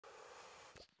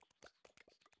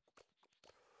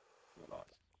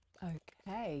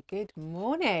Okay, good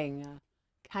morning.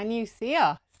 Can you see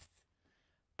us?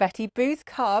 Betty Boo's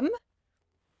come.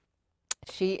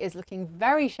 She is looking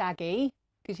very shaggy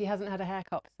because she hasn't had a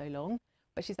haircut for so long,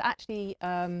 but she's actually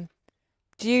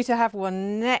due to have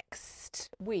one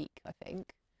next week, I think.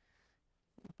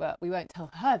 But we won't tell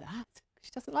her that.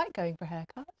 She doesn't like going for a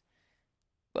haircut.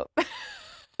 Well,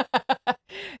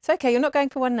 it's okay, you're not going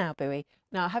for one now, Booey.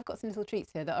 Now, I have got some little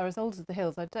treats here that are as old as the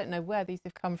hills. I don't know where these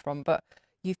have come from, but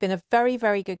you've been a very,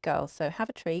 very good girl. So have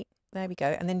a treat. There we go.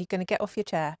 And then you're going to get off your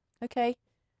chair. Okay,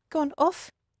 go on,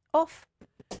 off, off.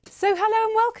 So hello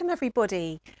and welcome,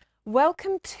 everybody.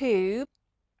 Welcome to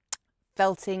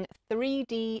felting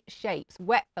 3D shapes,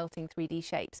 wet felting 3D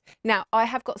shapes. Now, I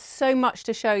have got so much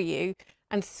to show you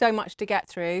and so much to get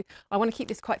through. I want to keep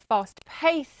this quite fast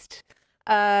paced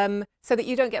so that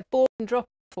you don't get bored and drop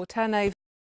off or turn over.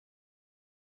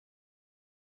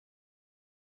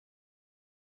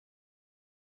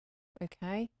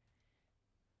 Okay.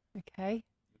 Okay.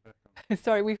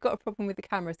 Sorry, we've got a problem with the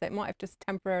camera, so it might have just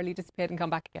temporarily disappeared and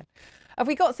come back again. Have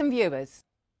we got some viewers?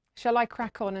 Shall I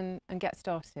crack on and get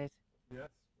started? Yes,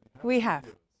 we have.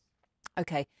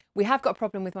 Okay, we have got a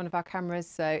problem with one of our cameras,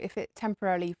 so if it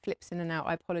temporarily flips in and out,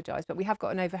 I apologise, but we have got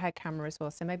an overhead camera as well,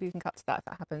 so maybe we can cut to that if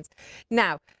that happens.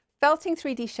 Now, felting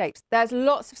 3D shapes, there's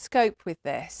lots of scope with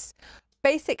this.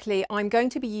 Basically, I'm going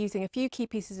to be using a few key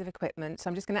pieces of equipment, so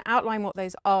I'm just going to outline what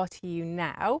those are to you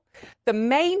now. The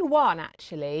main one,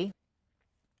 actually,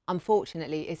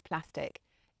 unfortunately, is plastic.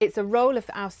 It's a roll of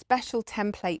our special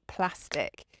template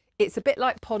plastic. It's a bit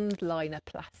like pond liner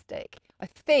plastic. I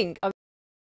think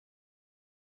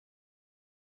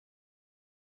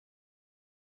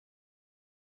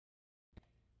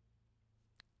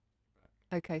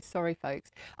okay, sorry folks.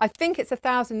 I think it's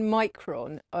 1,000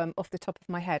 micron off the top of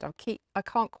my head. I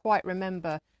can't quite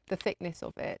remember the thickness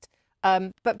of it.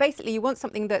 But basically you want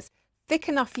something that's thick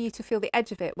enough for you to feel the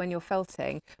edge of it when you're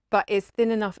felting, but is thin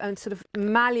enough and sort of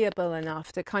malleable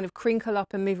enough to kind of crinkle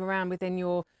up and move around within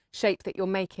your shape that you're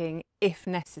making if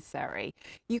necessary.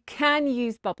 You can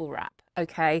use bubble wrap,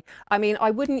 okay? I mean,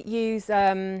 I wouldn't use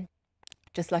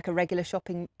just like a regular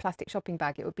plastic shopping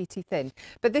bag, it would be too thin.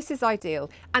 But this is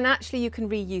ideal. And actually you can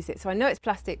reuse it. So I know it's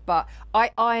plastic, but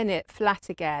I iron it flat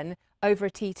again over a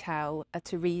tea towel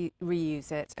to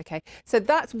reuse it, okay? So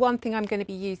that's one thing I'm going to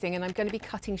be using, and I'm going to be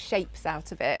cutting shapes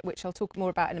out of it, which I'll talk more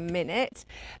about in a minute.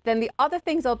 Then the other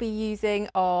things I'll be using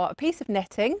are a piece of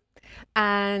netting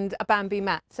and a bamboo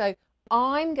mat. So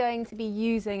I'm going to be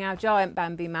using our giant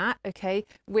bamboo mat, okay,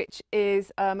 which is,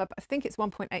 I think it's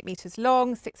 1.8 meters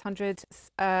long, 600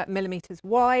 millimeters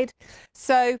wide.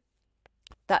 So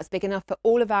that's big enough for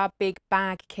all of our big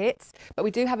bag kits, but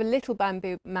we do have a little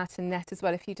bamboo mat and net as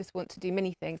well if you just want to do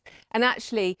mini things. And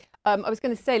actually, I was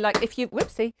going to say, like, if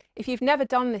you've never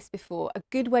done this before, a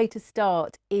good way to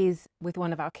start is with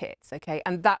one of our kits, okay,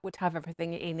 and that would have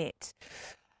everything in it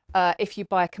if you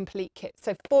buy a complete kit.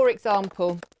 So for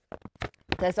example,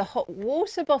 there's a hot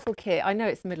water bottle kit. I know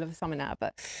it's the middle of the summer now,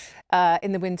 but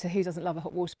in the winter, who doesn't love a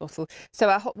hot water bottle? So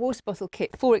our hot water bottle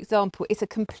kit, for example, is a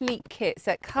complete kit.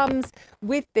 So it comes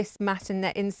with this mat and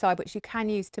net inside, which you can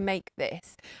use to make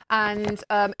this. And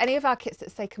any of our kits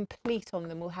that say complete on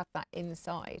them will have that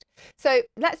inside. So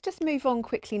let's just move on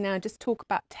quickly now and just talk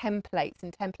about templates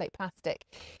and template plastic.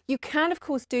 You can, of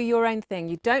course, do your own thing.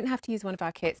 You don't have to use one of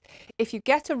our kits. If you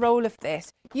get a roll of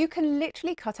this, you can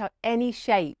literally cut out any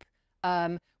shape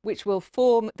which will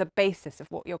form the basis of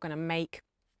what you're going to make.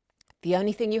 The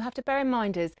only thing you have to bear in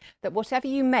mind is that whatever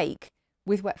you make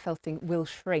with wet felting will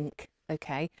shrink,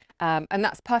 okay? And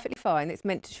that's perfectly fine, it's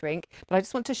meant to shrink, but I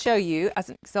just want to show you as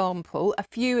an example a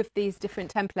few of these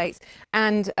different templates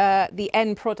and the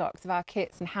end products of our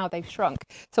kits and how they've shrunk.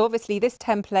 So obviously this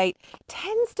template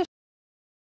tends to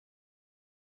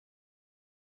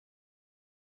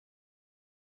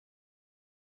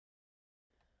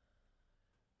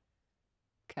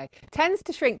tends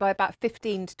to shrink by about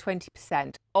 15 to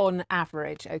 20% on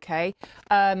average, okay?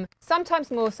 Sometimes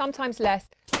more, sometimes less,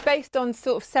 based on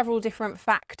sort of several different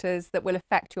factors that will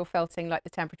affect your felting, like the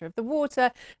temperature of the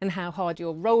water and how hard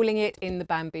you're rolling it in the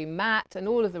bamboo mat and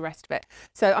all of the rest of it.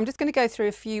 So I'm just going to go through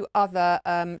a few other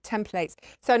templates.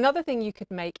 So another thing you could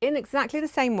make in exactly the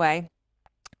same way.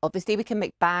 Obviously, we can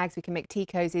make bags, we can make tea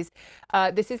cozies.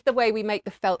 This is the way we make the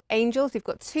felt angels. We've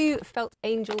got two felt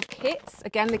angel kits.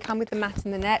 Again, they come with the mat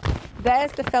and the net.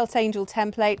 There's the felt angel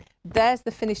template. There's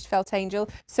the finished felt angel.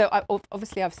 So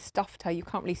obviously I've stuffed her. You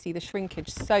can't really see the shrinkage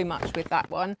so much with that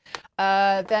one.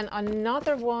 Then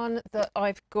another one that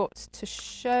I've got to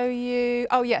show you.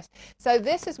 Oh yes, so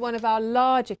this is one of our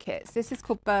larger kits. This is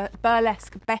called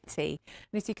Burlesque Betty.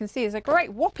 And as you can see, it's a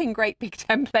whopping great big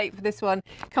template for this one.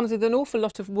 Comes with an awful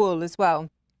lot of wool as well.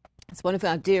 It's one of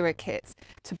our dearer kits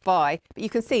to buy, but you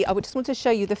can see I would just want to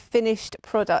show you the finished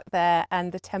product there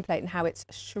and the template and how it's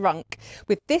shrunk.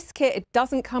 With this kit, it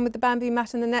doesn't come with the bamboo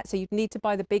mat and the net, so you'd need to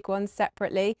buy the big ones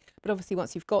separately. But obviously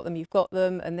once you've got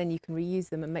them, and then you can reuse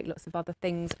them and make lots of other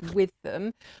things with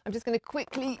them. I'm just going to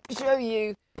quickly show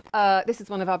you, this is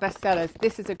one of our best sellers.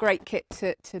 This is a great kit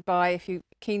to buy if you're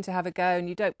keen to have a go and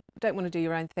you don't want to do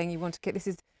your own thing. You want a kit. This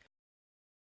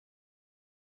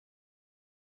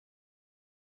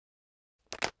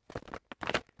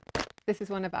is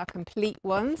one of our complete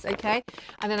ones, okay?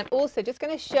 And then I'm also just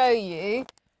going to show you,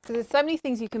 so there's so many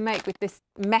things you can make with this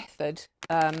method,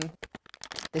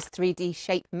 this 3D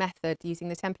shape method using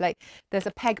the template. There's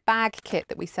a peg bag kit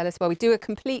that we sell as well. We do a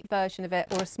complete version of it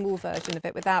or a small version of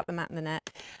it without the mat and the net.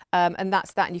 And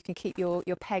that's that, and you can keep your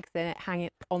pegs in it hanging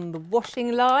on the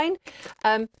washing line.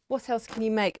 What else can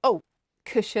you make? Oh,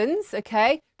 cushions,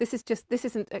 okay? This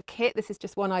isn't a kit, this is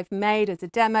just one I've made as a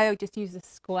demo. Just use a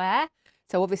square.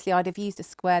 So obviously I'd have used a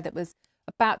square that was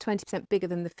about 20% bigger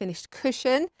than the finished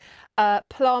cushion.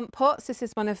 Plant pots, this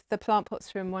is one of the plant pots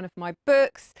from one of my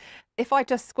books. If I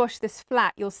just squash this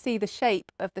flat, you'll see the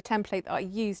shape of the template that I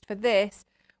used for this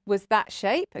was that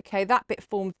shape, okay? That bit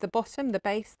formed the bottom, the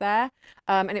base there,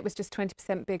 and it was just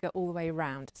 20% bigger all the way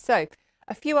around. So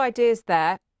a few ideas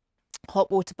there.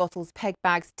 Hot water bottles, peg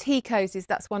bags, tea cozies,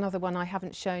 that's one other one I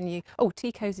haven't shown you. Oh,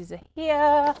 tea cozies are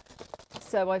here.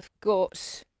 So I've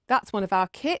got, that's one of our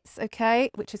kits, okay,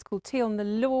 which is called Tea on the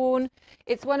Lawn.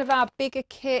 It's one of our bigger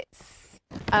kits.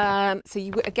 So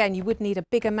you would need a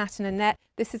bigger mat and a net.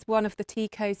 This is one of the tea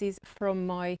cozies from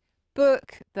my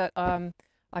book that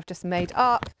I've just made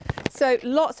up. So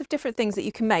lots of different things that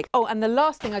you can make. Oh, and the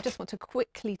last thing I just want to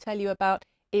quickly tell you about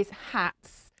is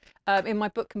hats. In my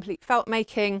book, Complete Felt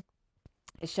Making,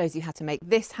 it shows you how to make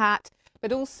this hat,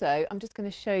 but also I'm just going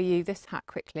to show you this hat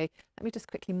quickly. Let me just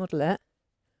quickly model it.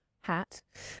 Hat.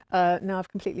 Now I've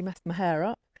completely messed my hair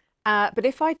up. But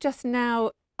if I just now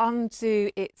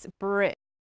undo its brim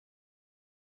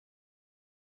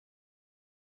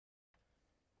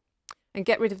and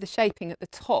get rid of the shaping at the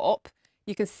top,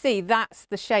 you can see that's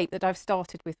the shape that I've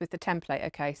started with the template.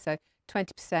 Okay, so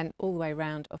 20% all the way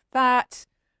around of that.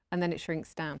 And then it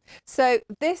shrinks down. So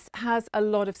this has a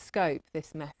lot of scope,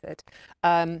 this method.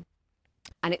 And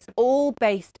it's all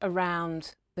based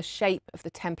around the shape of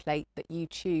the template that you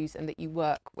choose and that you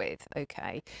work with,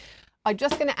 okay? I'm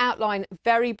just going to outline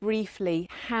very briefly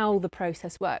how the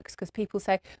process works, because people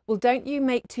say, well, don't you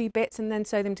make two bits and then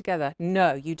sew them together?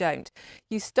 No, you don't.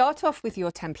 You start off with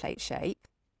your template shape.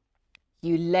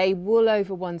 You lay wool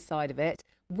over one side of it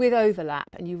with overlap,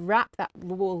 and you wrap that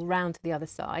wool round to the other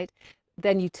side.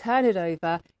 Then you turn it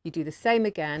over, you do the same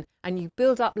again, and you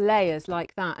build up layers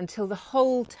like that until the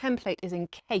whole template is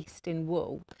encased in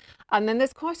wool. And then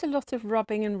there's quite a lot of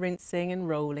rubbing and rinsing and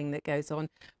rolling that goes on.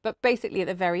 But basically at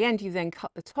the very end, you then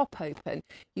cut the top open,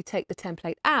 you take the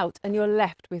template out, and you're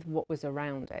left with what was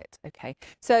around it. Okay,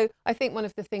 so I think one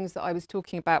of the things that I was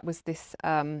talking about was this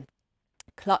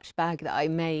clutch bag that I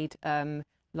made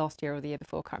last year or the year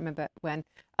before, can't remember when.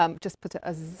 Just put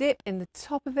a zip in the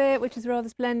top of it, which is rather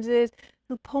splendid.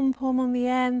 Little pom-pom on the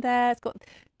end there. It's got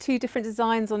two different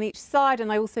designs on each side,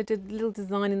 and I also did a little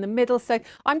design in the middle. So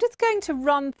I'm just going to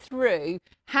run through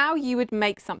how you would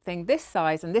make something this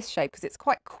size and this shape, because it's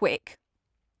quite quick.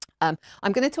 I'm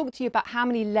going to talk to you about how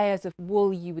many layers of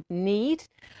wool you would need.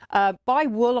 By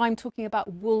wool, I'm talking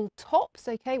about wool tops,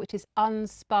 okay, which is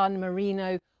unspun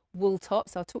merino wool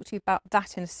tops. I'll talk to you about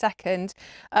that in a second.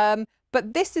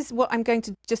 But this is what I'm going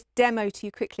to just demo to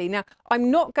you quickly. Now,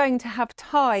 I'm not going to have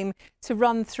time to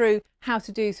run through how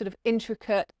to do sort of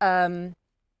intricate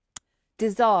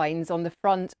designs on the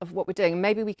front of what we're doing.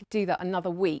 Maybe we could do that another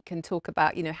week and talk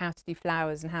about, you know, how to do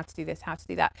flowers and how to do this, how to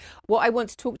do that. What I want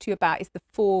to talk to you about is the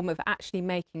form of actually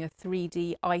making a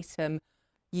 3D item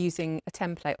using a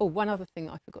template. Oh, one other thing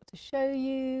I forgot to show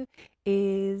you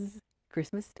is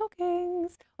Christmas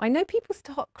stockings. I know people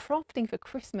start crafting for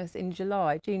Christmas in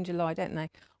July, June, July, don't they?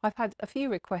 I've had a few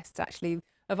requests actually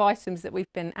of items that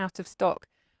we've been out of stock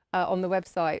on the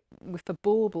website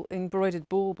for embroidered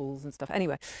baubles and stuff.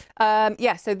 Anyway,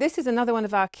 yeah, so this is another one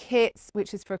of our kits,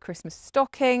 which is for a Christmas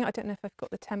stocking. I don't know if I've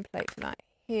got the template for that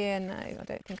here. No, I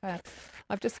don't think I have.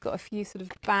 I've just got a few sort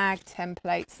of bag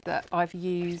templates that I've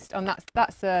used, and that's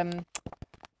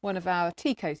one of our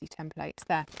tea cozy templates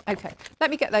there. Okay, let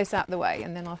me get those out of the way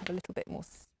and then I'll have a little bit more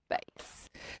space.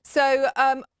 So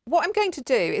what I'm going to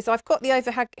do is I've got the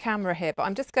overhead camera here, but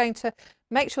I'm just going to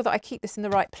make sure that I keep this in the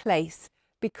right place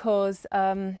because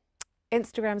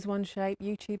Instagram's one shape,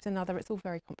 YouTube's another. It's all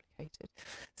very complicated.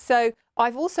 So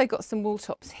I've also got some wool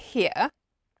tops here.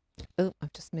 Oh,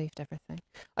 I've just moved everything.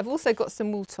 I've also got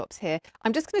some wool tops here.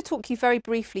 I'm just going to talk you very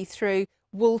briefly through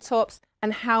wool tops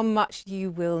and how much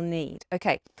you will need.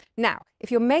 Okay, now, if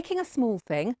you're making a small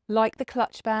thing like the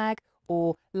clutch bag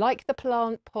or like the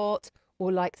plant pot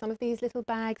or like some of these little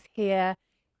bags here,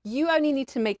 you only need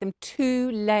to make them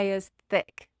 2 layers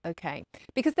thick. Okay,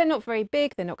 because they're not very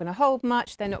big, they're not going to hold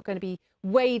much, they're not going to be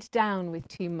weighed down with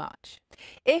too much.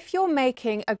 If you're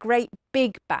making a great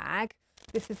big bag,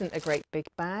 this isn't a great big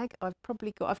bag, I've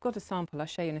got a sample, I'll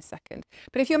show you in a second.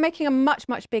 But if you're making a much,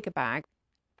 much bigger bag,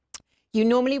 you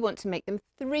normally want to make them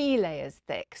 3 layers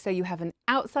thick. So you have an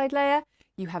outside layer,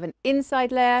 you have an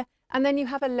inside layer, and then you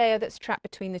have a layer that's trapped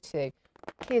between the two.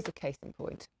 Here's a case in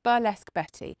point, Burlesque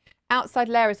Betty. Outside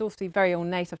layer is also very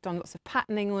ornate. I've done lots of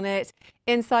patterning on it.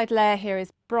 Inside layer here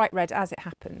is bright red as it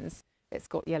happens. It's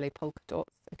got yellow polka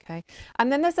dots, okay?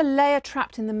 And then there's a layer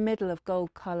trapped in the middle of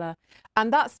gold colour.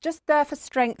 And that's just there for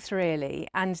strength, really,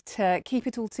 and to keep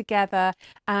it all together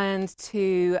and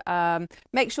to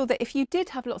make sure that if you did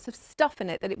have lots of stuff in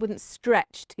it, that it wouldn't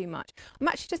stretch too much. I'm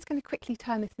actually just going to quickly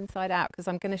turn this inside out because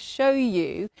I'm going to show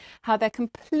you how they're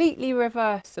completely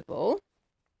reversible.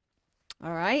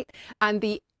 All right, and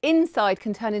the inside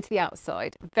can turn into the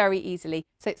outside very easily.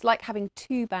 So it's like having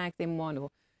 2 bags in one or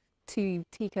 2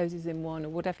 tea cozies in one or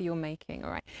whatever you're making.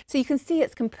 All right, so you can see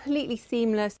it's completely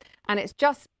seamless and it's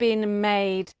just been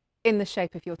made in the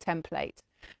shape of your template.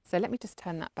 So let me just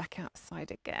turn that back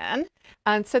outside again.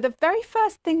 And so the very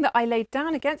first thing that I laid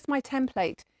down against my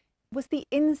template was the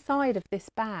inside of this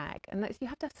bag, and you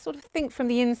have to sort of think from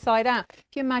the inside out.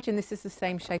 If you imagine this is the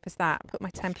same shape as that, put my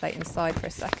template inside for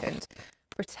a second,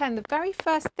 pretend the very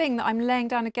first thing that I'm laying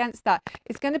down against that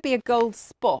is going to be a gold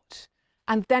spot,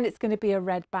 and then it's going to be a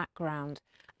red background,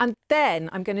 and then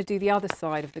I'm going to do the other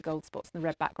side of the gold spots and the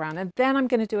red background, and then I'm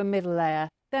going to do a middle layer,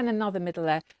 then another middle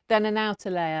layer, then an outer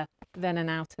layer, then an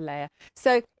outer layer.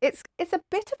 So it's a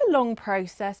bit of a long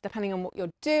process depending on what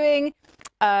you're doing.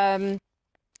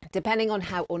 Depending on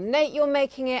how ornate you're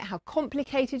making it, how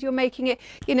complicated you're making it.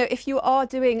 You know, if you are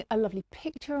doing a lovely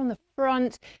picture on the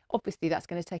front, obviously that's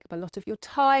going to take up a lot of your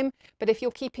time. But if you're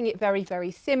keeping it very,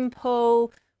 very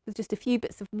simple, with just a few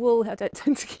bits of wool, I don't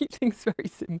tend to keep things very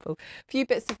simple. A few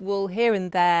bits of wool here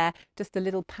and there, just a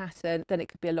little pattern, then it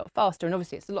could be a lot faster. And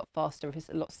obviously it's a lot faster if it's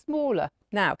a lot smaller.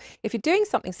 Now, if you're doing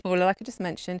something smaller, like I just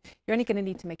mentioned, you're only going to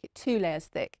need to make it 2 layers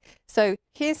thick. So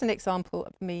here's an example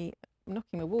of me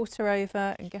knocking the water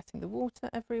over and getting the water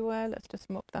everywhere. Let's just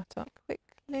mop that up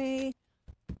quickly.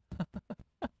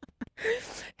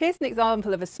 Here's an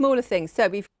example of a smaller thing. So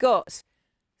we've got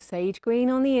sage green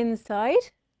on the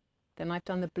inside, then I've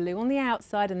done the blue on the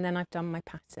outside, and then I've done my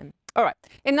pattern. All right,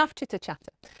 enough chitter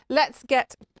chatter. Let's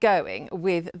get going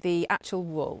with the actual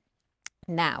wool.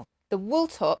 Now, the wool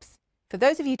tops, for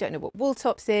those of you who don't know what wool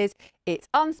tops is, it's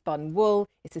unspun wool.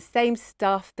 It's the same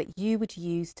stuff that you would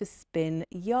use to spin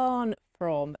yarn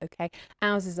from, okay?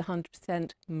 Ours is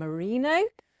 100% merino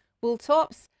wool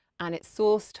tops, and it's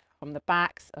sourced from the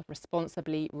backs of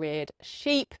responsibly reared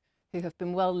sheep who have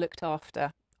been well looked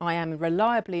after. I am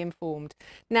reliably informed.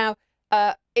 Now,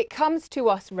 it comes to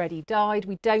us ready dyed.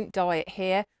 We don't dye it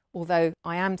here, although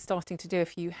I am starting to do a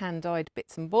few hand-dyed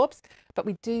bits and bobs, but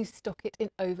we do stock it in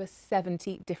over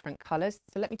 70 different colours.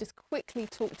 So let me just quickly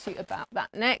talk to you about that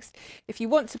next. If you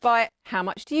want to buy it, how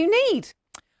much do you need?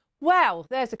 Well,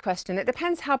 there's a question. It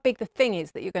depends how big the thing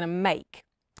is that you're going to make.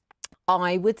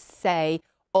 I would say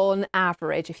on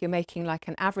average, if you're making like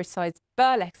an average size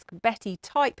Burlesque Betty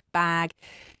type bag,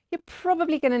 you're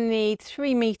probably going to need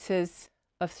 3 meters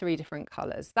of 3 different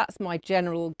colours. That's my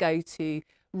general go-to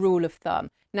rule of thumb.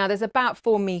 Now there's about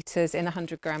 4 meters in a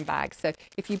 100-gram bag. So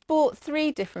if you bought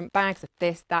 3 different bags of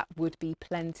this, that would be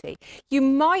plenty. You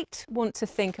might want to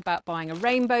think about buying a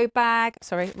rainbow bag,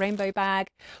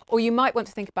 or you might want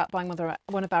to think about buying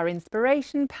one of our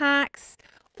inspiration packs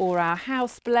or our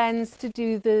house blends to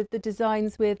do the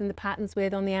designs with and the patterns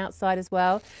with on the outside as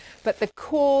well. But the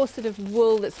core sort of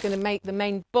wool that's going to make the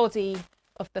main body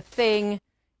of the thing,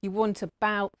 you want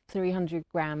about 300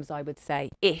 grams, I would say,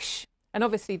 ish. And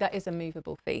obviously that is a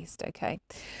movable feast, okay?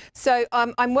 So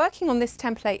I'm working on this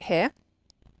template here.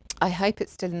 I hope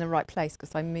it's still in the right place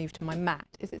because I moved my mat.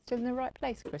 Is it still in the right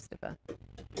place, Christopher?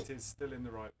 It is still in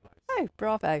the right place. Oh,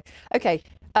 bravo. Okay,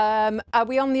 are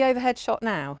we on the overhead shot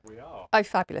now? We are. Oh,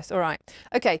 fabulous. All right.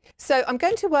 Okay, so I'm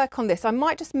going to work on this. I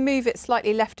might just move it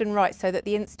slightly left and right so that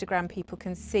the Instagram people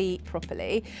can see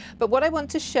properly. But what I want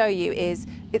to show you is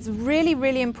it's really,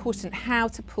 really important how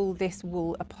to pull this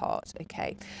wool apart,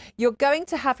 okay? You're going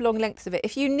to have long lengths of it.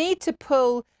 If you need to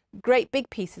pull great big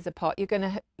pieces apart, you're going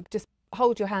to just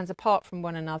hold your hands apart from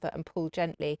one another and pull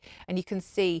gently, and you can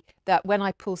see that when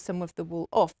I pull some of the wool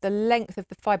off, the length of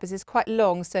the fibres is quite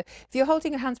long, so if you're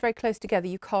holding your hands very close together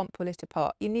you can't pull it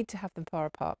apart. You need to have them far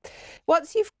apart.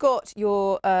 Once you've got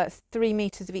your 3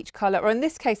 meters of each colour, or in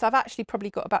this case I've actually probably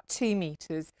got about 2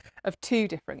 meters of 2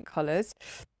 different colours,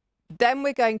 then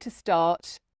we're going to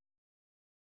start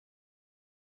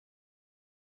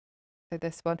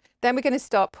this one. Then we're going to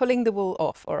start pulling the wool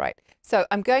off. All right, so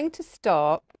I'm going to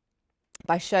start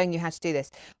by showing you how to do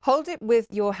this. Hold it with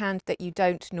your hand that you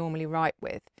don't normally write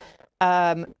with,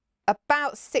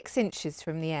 about 6 inches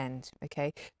from the end,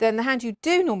 okay? Then the hand you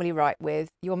do normally write with,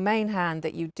 your main hand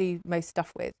that you do most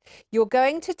stuff with, you're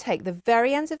going to take the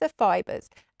very ends of the fibres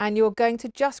and you're going to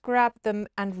just grab them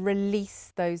and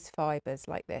release those fibres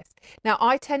like this. Now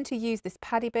I tend to use this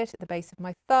paddy bit at the base of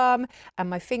my thumb and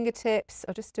my fingertips.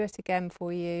 I'll just do it again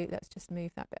for you. Let's just move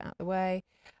that bit out of the way.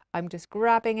 I'm just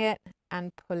grabbing it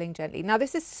and pulling gently. Now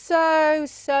this is so,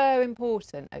 so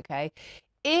important, okay?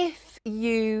 If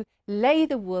you lay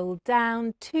the wool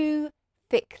down too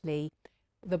thickly,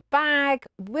 the bag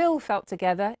will felt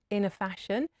together in a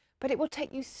fashion, but it will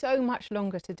take you so much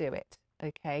longer to do it,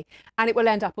 okay? And it will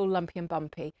end up all lumpy and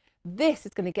bumpy. This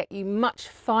is going to get you much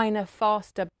finer,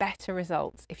 faster, better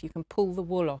results if you can pull the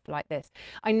wool off like this.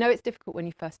 I know it's difficult when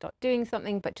you first start doing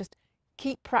something, but just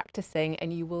keep practicing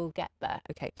and you will get there.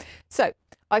 Okay, so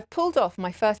I've pulled off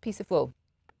my first piece of wool.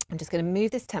 I'm just going to move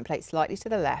this template slightly to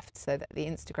the left so that the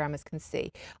Instagrammers can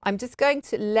see. I'm just going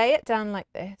to lay it down like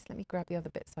this. Let me grab the other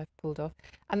bits I've pulled off.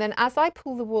 And then as I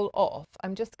pull the wool off,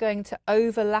 I'm just going to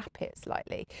overlap it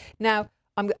slightly. Now,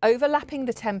 I'm overlapping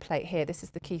the template here. This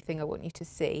is the key thing I want you to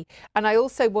see. And I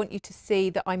also want you to see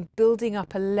that I'm building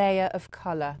up a layer of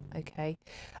colour, okay?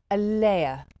 A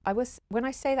layer. When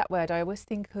I say that word, I always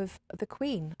think of the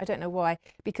Queen. I don't know why,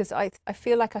 because I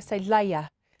feel like I say layer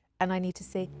and I need to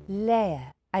say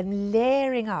layer. I'm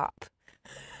layering up.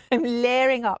 I'm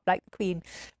layering up like the Queen.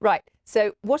 Right,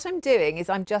 so what I'm doing is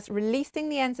I'm just releasing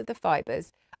the ends of the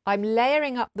fibres. I'm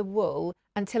layering up the wool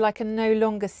until I can no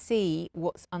longer see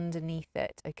what's underneath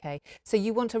it, okay? So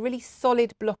you want a really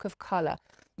solid block of colour.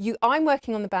 I'm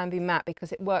working on the bamboo mat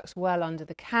because it works well under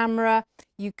the camera.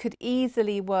 You could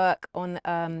easily work on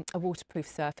a waterproof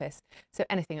surface. So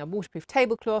anything, a waterproof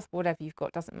tablecloth, whatever you've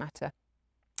got, doesn't matter.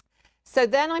 So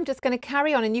then I'm just going to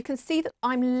carry on, and you can see that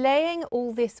I'm laying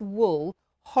all this wool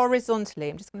horizontally.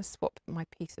 I'm just going to swap my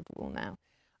piece of wool now.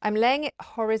 I'm laying it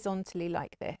horizontally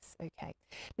like this, okay.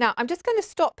 Now I'm just going to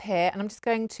stop here and I'm just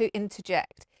going to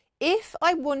interject. If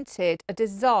I wanted a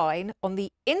design on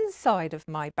the inside of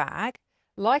my bag,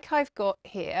 like I've got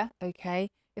here, okay,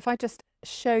 if I just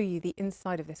show you the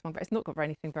inside of this one, but it's not got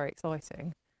anything very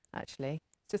exciting, actually.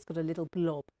 It's just got a little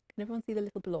blob. Can everyone see the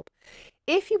little blob?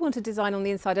 If you want a design on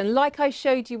the inside, and like I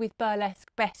showed you with Burlesque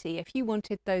Betty, if you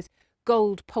wanted those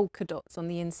gold polka dots on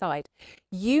the inside,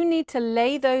 you need to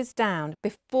lay those down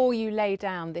before you lay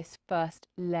down this first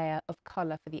layer of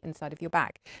colour for the inside of your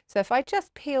bag. So if I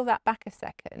just peel that back a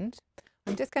second,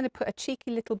 I'm just going to put a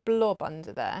cheeky little blob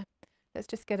under there. Let's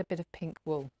just get a bit of pink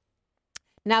wool.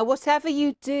 Now, whatever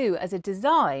you do as a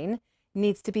design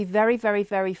needs to be very, very,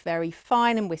 very, very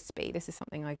fine and wispy. This is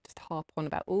something I just harp on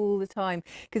about all the time,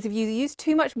 because if you use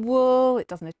too much wool, it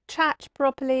doesn't attach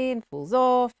properly and falls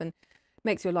off and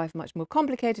makes your life much more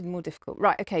complicated and more difficult.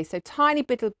 Right, okay, so tiny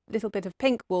little bit of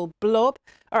pink wool blob.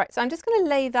 All right, so I'm just going to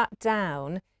lay that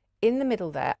down in the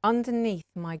middle there underneath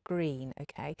my green,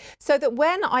 okay? So that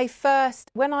when I what's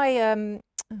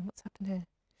happened here?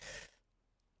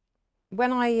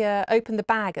 When I open the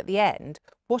bag at the end,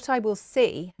 what I will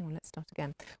see, hang on, let's start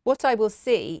again. What I will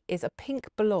see is a pink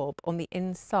blob on the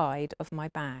inside of my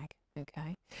bag,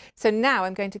 okay? So now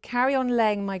I'm going to carry on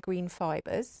laying my green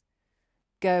fibres,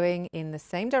 going in the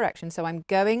same direction. So I'm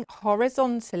going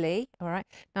horizontally, all right?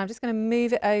 Now I'm just going to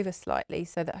move it over slightly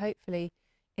so that hopefully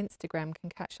Instagram can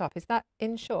catch up. Is that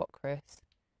in shot, Chris?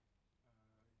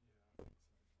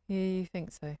 Yeah, you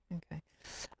think so? Okay.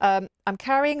 I'm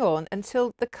carrying on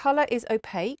until the colour is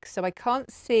opaque, so I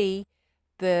can't see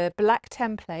the black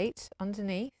template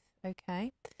underneath, okay?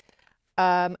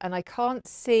 And I can't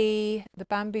see the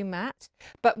bamboo mat.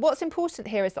 But what's important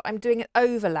here is that I'm doing an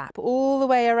overlap all the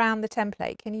way around the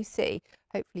template. Can you see?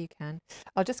 Hopefully you can.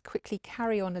 I'll just quickly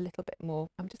carry on a little bit more.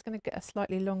 I'm just going to get a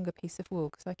slightly longer piece of wool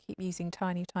because I keep using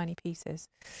tiny, tiny pieces.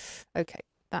 Okay,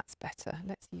 that's better.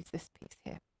 Let's use this piece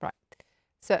here. Right.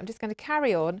 So I'm just going to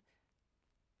carry on.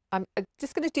 I'm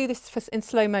just going to do this in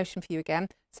slow motion for you again.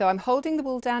 So I'm holding the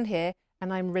wool down here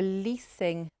and I'm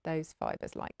releasing those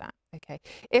fibres like that. Okay.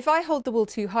 If I hold the wool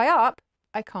too high up,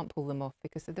 I can't pull them off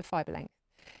because of the fibre length.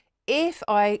 If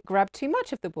I grab too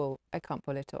much of the wool, I can't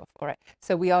pull it off. All right.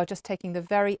 So we are just taking the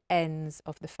very ends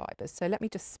of the fibres. So let me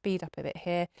just speed up a bit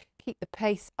here. Keep the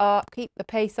pace up. Keep the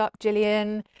pace up,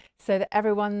 Gillian, so that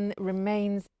everyone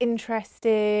remains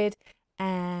interested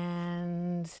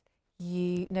and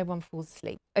no one falls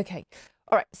asleep. Okay.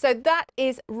 All right. So that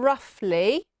is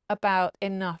roughly about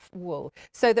enough wool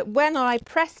so that when I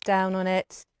press down on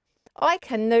it, I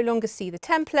can no longer see the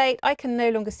template. I can no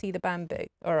longer see the bamboo.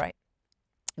 All right.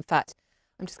 In fact,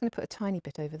 I'm just going to put a tiny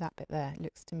bit over that bit there. It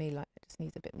looks to me like it just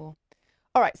needs a bit more.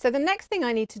 All right, so the next thing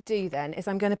I need to do then is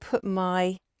I'm going to put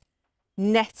my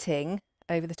netting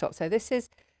over the top. So this is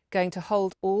going to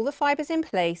hold all the fibres in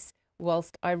place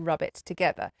whilst I rub it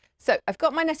together. So I've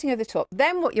got my netting over the top.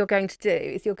 Then what you're going to do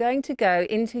is you're going to go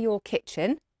into your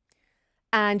kitchen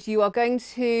and you are going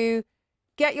to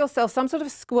get yourself some sort of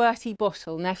squirty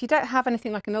bottle. Now, if you don't have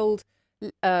anything like an old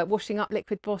washing up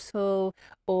liquid bottle,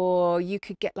 or you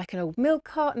could get like an old milk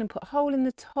carton and put a hole in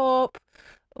the top,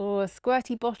 or a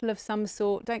squirty bottle of some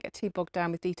sort. Don't get too bogged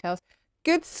down with details.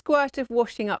 Good squirt of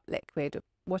washing up liquid,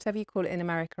 whatever you call it in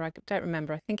America. I don't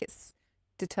remember. I think it's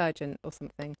detergent or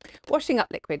something. Washing up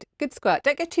liquid, good squirt.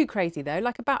 Don't go too crazy though,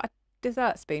 like about a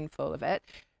dessert spoonful of it.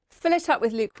 Fill it up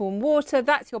with lukewarm water.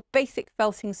 That's your basic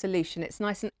felting solution. It's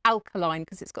nice and alkaline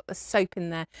because it's got the soap in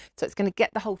there. So it's going to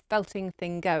get the whole felting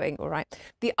thing going, all right?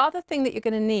 The other thing that you're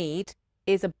going to need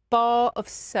is a bar of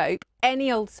soap. Any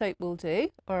old soap will do,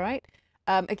 all right?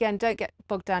 Again, don't get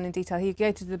bogged down in detail. You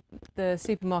go to the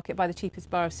supermarket, buy the cheapest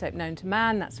bar of soap known to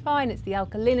man. That's fine. It's the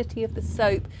alkalinity of the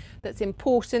soap that's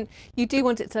important. You do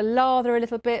want it to lather a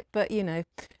little bit, but you know.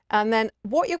 And then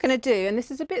what you're going to do, and this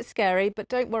is a bit scary, but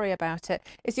don't worry about it,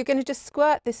 is you're going to just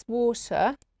squirt this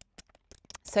water,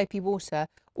 soapy water,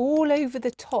 all over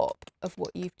the top of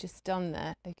what you've just done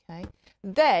there, okay?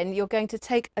 Then you're going to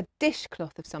take a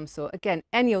dishcloth of some sort. Again,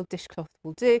 any old dishcloth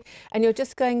will do. And you're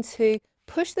just going to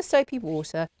push the soapy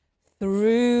water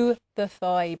through the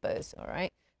fibres, all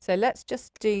right? So let's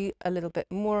just do a little bit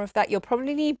more of that. You'll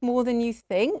probably need more than you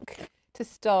think to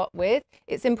start with.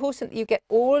 It's important that you get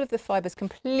all of the fibres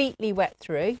completely wet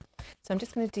through. So I'm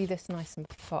just going to do this nice and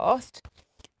fast.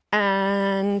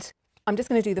 And I'm just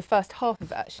going to do the first half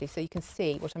of it actually, so you can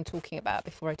see what I'm talking about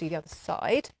before I do the other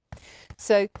side.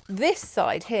 So this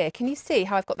side here, can you see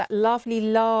how I've got that lovely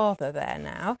lather there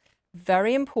now?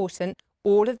 Very important.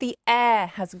 All of the air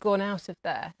has gone out of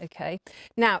there, okay?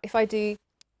 Now, if I do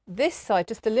this side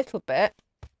just a little bit,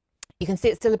 you can see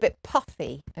it's still a bit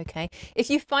puffy, okay?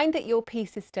 If you find that your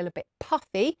piece is still a bit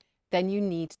puffy, then you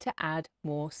need to add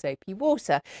more soapy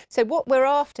water. So what we're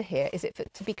after here is it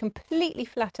to be completely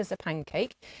flat as a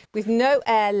pancake with no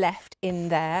air left in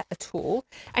there at all.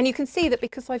 And you can see that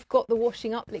because I've got the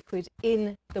washing up liquid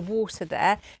in the water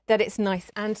there, that it's nice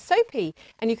and soapy.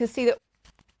 And you can see that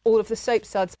all of the soap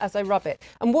suds as I rub it.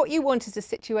 And what you want is a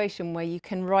situation where you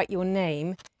can write your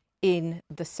name in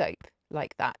the soap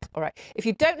like that. All right. If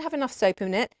you don't have enough soap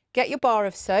in it, get your bar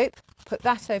of soap, put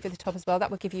that over the top as well. That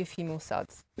will give you a few more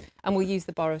suds. And we'll use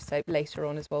the bar of soap later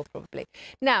on as well, probably.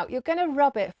 Now, you're going to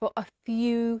rub it for a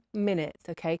few minutes,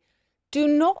 okay? Do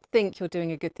not think you're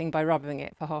doing a good thing by rubbing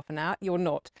it for half an hour. You're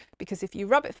not. Because if you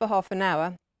rub it for half an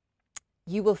hour,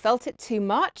 you will felt it too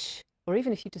much, or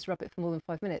even if you just rub it for more than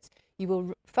 5 minutes, you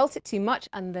will felt it too much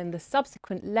and then the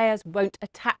subsequent layers won't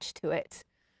attach to it.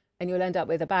 And you'll end up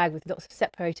with a bag with lots of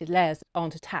separated layers that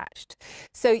aren't attached.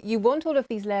 So you want all of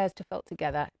these layers to felt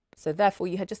together. So therefore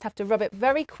you just have to rub it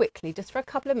very quickly, just for a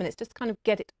couple of minutes, just kind of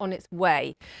get it on its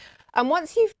way. And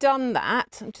once you've done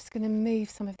that, I'm just going to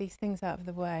move some of these things out of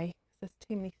the way. There's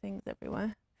too many things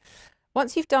everywhere.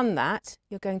 Once you've done that,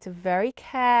 you're going to very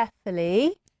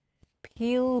carefully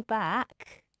peel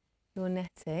back your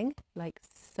netting like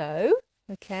so.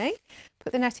 Okay,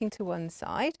 put the netting to one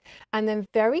side and then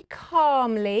very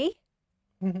calmly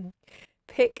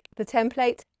pick the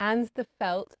template and the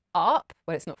felt up,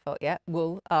 well it's not felt yet,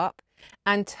 wool up,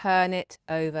 and turn it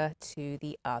over to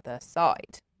the other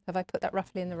side. Have I put that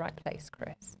roughly in the right place,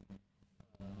 Chris?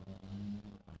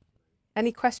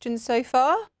 Any questions so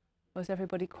far? Or is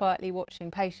everybody quietly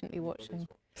watching, patiently watching?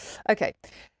 Okay,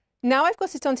 now I've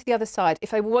got it onto the other side.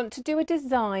 If I want to do a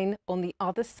design on the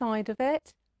other side of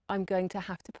it, I'm going to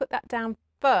have to put that down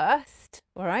first.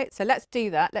 All right, so let's do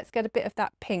that. Let's get a bit of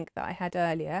that pink that I had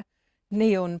earlier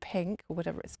neon pink, or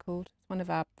whatever it's called. It's one of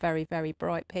our very, very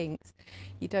bright pinks.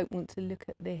 You don't want to look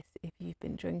at this if you've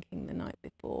been drinking the night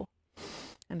before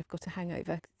and have got a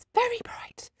hangover. It's very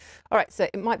bright. All right, so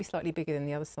it might be slightly bigger than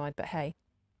the other side, but hey.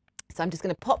 So I'm just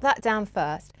going to pop that down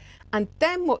first. And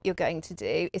then what you're going to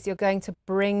do is you're going to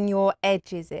bring your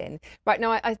edges in. Right,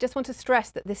 now I just want to stress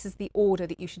that this is the order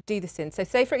that you should do this in. So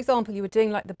say, for example, you were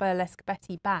doing like the Burlesque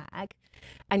Betty bag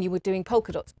and you were doing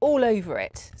polka dots all over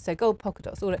it. So gold polka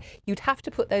dots, you'd have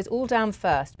to put those all down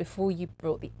first before you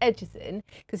brought the edges in,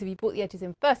 because if you brought the edges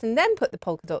in first and then put the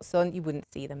polka dots on, you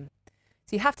wouldn't see them.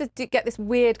 So you have to get this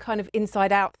weird kind of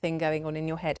inside out thing going on in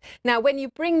your head. Now, when you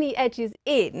bring the edges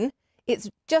in, it's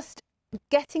just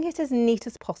getting it as neat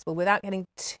as possible without getting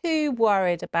too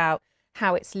worried about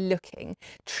how it's looking.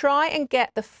 Try and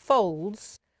get the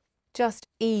folds just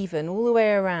even all the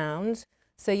way around.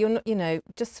 So you're not, you know,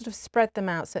 just sort of spread them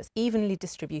out so it's evenly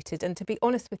distributed. And to be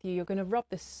honest with you, you're going to rub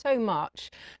this so much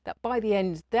that by the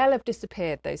end, they'll have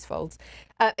disappeared, those folds.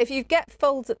 If you get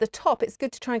folds at the top, it's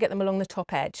good to try and get them along the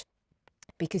top edge,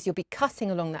 because you'll be cutting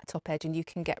along that top edge and you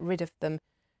can get rid of them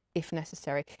if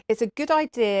necessary. It's a good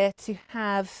idea to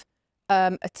have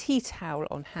a tea towel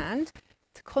on hand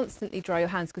to constantly dry your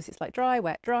hands, because it's like dry,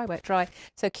 wet, dry, wet, dry.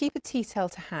 So keep a tea towel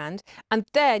to hand, and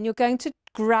then you're going to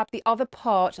grab the other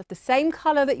part of the same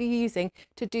colour that you're using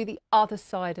to do the other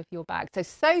side of your bag.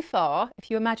 So far,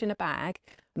 if you imagine a bag,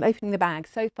 I'm opening the bag,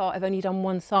 so far I've only done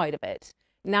one side of it.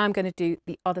 Now I'm going to do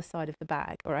the other side of the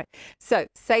bag, all right? So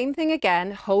same thing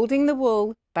again, holding the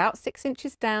wool about 6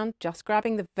 inches down, just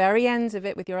grabbing the very ends of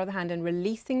it with your other hand and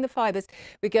releasing the fibres.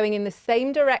 We're going in the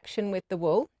same direction with the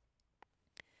wool.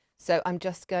 So I'm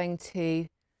just going to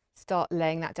start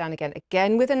laying that down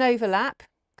again with an overlap.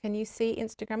 Can you see,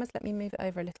 Instagrammers? Let me move it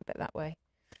over a little bit that way.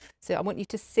 So I want you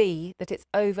to see that it's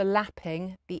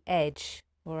overlapping the edge,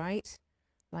 all right?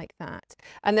 Like that.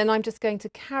 And then I'm just going to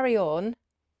carry on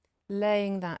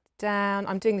laying that down.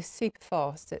 I'm doing this super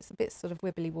fast, so it's a bit sort of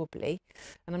wibbly wobbly,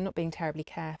 and I'm not being terribly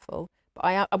careful, but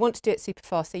I want to do it super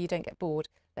fast so you don't get bored.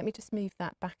 Let me just move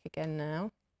that back again now.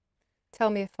 Tell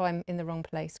me if I'm in the wrong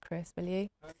place, Chris, will you?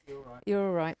 You're all right. You're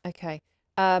all right, okay.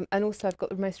 And also I've got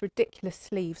the most ridiculous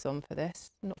sleeves on for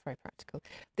this, not very practical.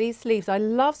 These sleeves, I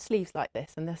love sleeves like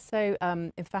this, and they're so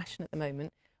in fashion at the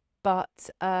moment, but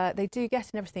they do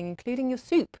get in everything, including your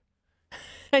soup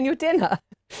and your dinner.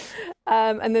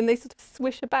 And then they sort of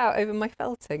swish about over my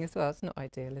felting as well. It's not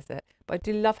ideal, is it? But I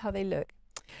do love how they look.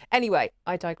 Anyway,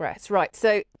 I digress. Right,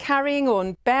 so carrying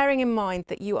on, bearing in mind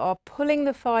that you are pulling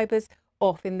the fibres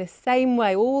off in the same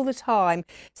way all the time,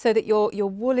 so that your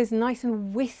wool is nice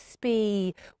and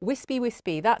wispy. Wispy,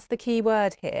 wispy, that's the key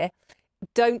word here.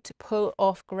 Don't pull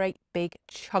off great big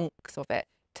chunks of it.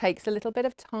 Takes a little bit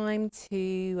of time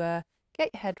to get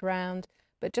your head round,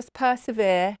 but just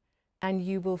persevere and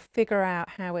you will figure out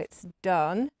how it's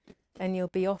done and you'll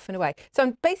be off and away. So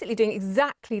I'm basically doing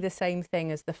exactly the same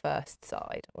thing as the first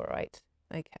side, all right?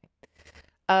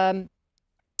 Okay.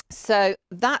 So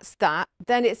that's that.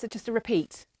 Then it's just a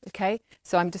repeat, okay?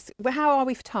 So I'm just, well, how are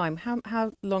we for time?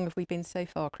 How long have we been so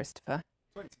far, Christopher?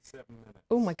 27 minutes.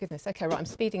 Oh my goodness. Okay, right, I'm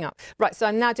speeding up. Right, so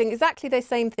I'm now doing exactly the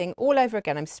same thing all over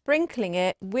again. I'm sprinkling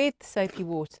it with soapy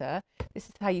water. This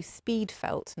is how you speed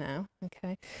felt now,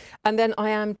 okay? And then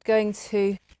I am going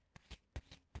to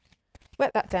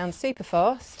wet that down super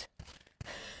fast.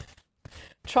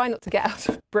 Try not to get out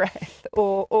of breath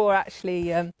or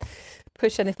actually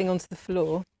push anything onto the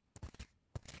floor.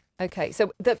 Okay,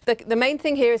 so the main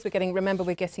thing here is remember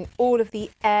we're getting all of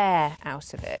the air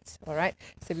out of it, all right?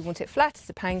 So we want it flat as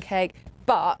a pancake,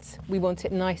 but we want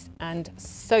it nice and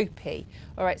soapy.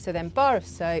 All right, so then bar of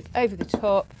soap over the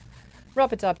top,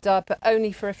 rub-a-dub-dub, but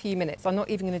only for a few minutes. I'm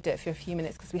not even going to do it for a few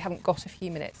minutes because we haven't got a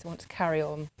few minutes. I want to carry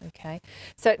on, okay?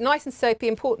 So nice and soapy,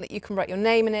 important that you can write your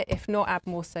name in it. If not, add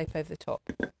more soap over the top.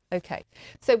 Okay,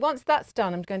 so once that's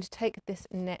done, I'm going to take this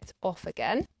net off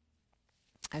again.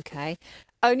 Okay,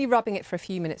 only rubbing it for a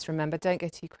few minutes, remember, don't go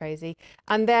too crazy.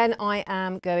 And then I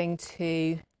am going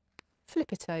to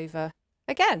flip it over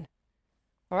again.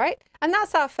 All right, and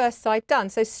that's our first side done.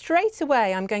 So straight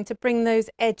away, I'm going to bring those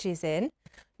edges in.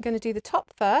 I'm going to do the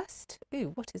top first.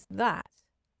 Ooh, what is that?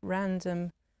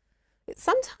 Random.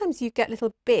 Sometimes you get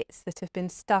little bits that have been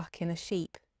stuck in a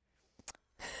sheep.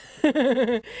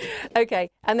 Okay,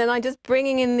 and then I'm just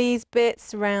bringing in these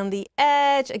bits around the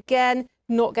edge again.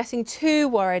 Not getting too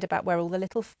worried about where all the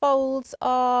little folds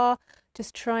are,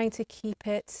 just trying to keep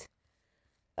it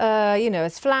you know,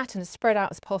 as flat and as spread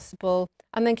out as possible,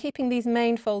 and then keeping these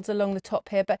main folds along the top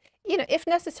here. But, you know, if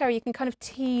necessary, you can kind of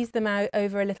tease them out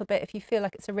over a little bit if you feel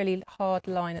like it's a really hard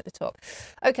line at the top.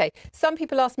 Okay, some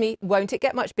people ask me, won't it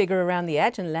get much bigger around the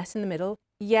edge and less in the middle?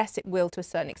 Yes, it will to a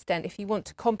certain extent. If you want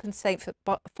to compensate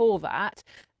for that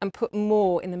and put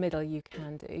more in the middle, you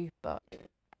can do, but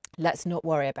let's not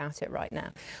worry about it right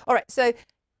now. All right, so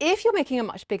if you're making a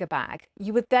much bigger bag,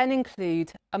 you would then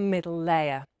include a middle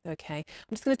layer. Okay,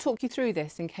 I'm just going to talk you through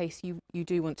this in case you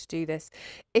do want to do this.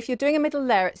 If you're doing a middle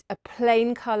layer, it's a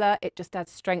plain colour, it just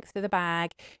adds strength to the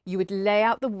bag. You would lay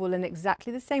out the wool in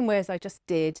exactly the same way as I just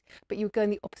did, but you would go in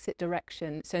the opposite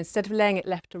direction. So instead of laying it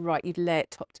left to right, you'd lay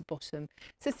it top to bottom.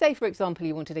 So say, for example,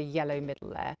 you wanted a yellow middle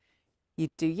layer.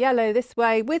 You'd do yellow this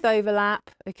way with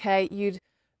overlap. Okay, you'd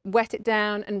wet it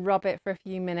down and rub it for a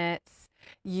few minutes.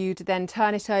 You'd then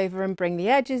turn it over and bring the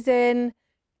edges in,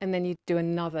 and then you'd do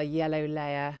another yellow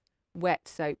layer, wet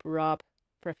soap rub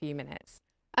for a few minutes.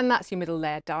 And that's your middle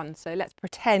layer done. So let's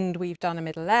pretend we've done a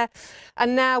middle layer.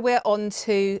 And now we're on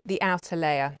to the outer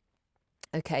layer.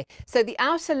 Okay, so the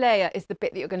outer layer is the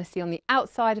bit that you're going to see on the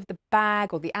outside of the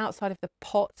bag or the outside of the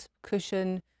pot,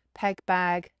 cushion, peg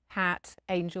bag, hat,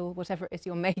 angel, whatever it is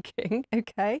you're making.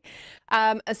 Okay,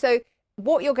 so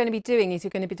what you're going to be doing is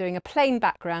you're going to be doing a plain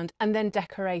background and then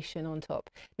decoration on top.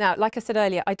 Now, like I said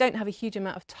earlier, I don't have a huge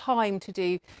amount of time to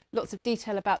do lots of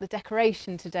detail about the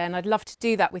decoration today, and I'd love to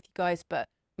do that with you guys, but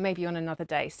maybe on another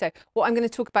day. So what I'm going to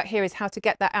talk about here is how to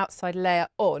get that outside layer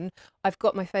on. I've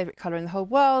got my favourite colour in the whole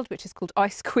world, which is called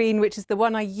Ice Queen, which is the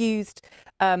one I used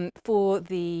for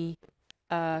the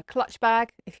clutch bag,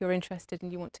 if you're interested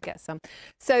and you want to get some.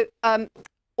 So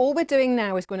all we're doing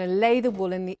now is going to lay the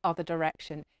wool in the other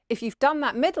direction. If you've done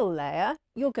that middle layer,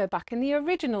 you'll go back in the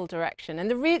original direction. And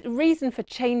the reason for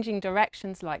changing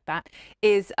directions like that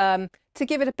is to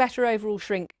give it a better overall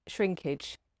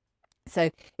shrinkage. So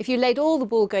if you laid all the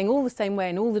wool going all the same way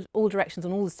in all directions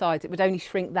on all the sides, it would only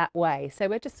shrink that way. So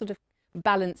we're just sort of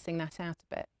balancing that out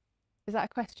a bit. Is that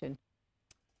a question?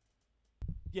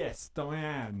 Yes,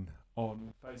 Diane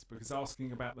on Facebook is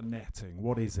asking about the netting.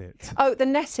 What is it? Oh, the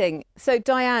netting. So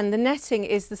Diane, the netting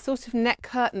is the sort of net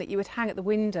curtain that you would hang at the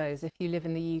windows if you live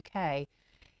in the UK.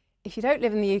 If you don't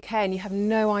live in the UK and you have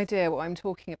no idea what I'm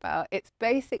talking about, it's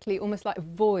basically almost like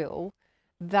voile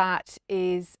that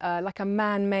is like a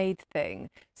man-made thing.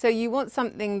 So you want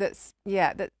something that's,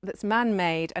 yeah, that's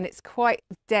man-made, and it's quite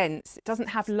dense. It doesn't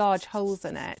have large holes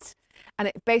in it, and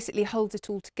it basically holds it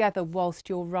all together whilst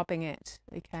you're rubbing it.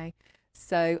 Okay,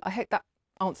 so I hope that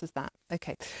answers that.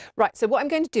 Okay, right, so what I'm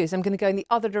going to do is I'm going to go in the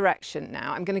other direction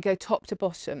now. I'm going to go top to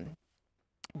bottom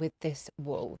with this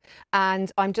wool,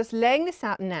 and I'm just laying this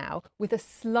out now with a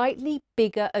slightly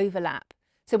bigger overlap.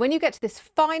 So when you get to this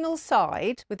final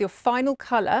side with your final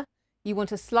colour, you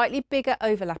want a slightly bigger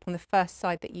overlap on the first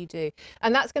side that you do.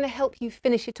 And that's going to help you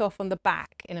finish it off on the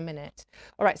back in a minute.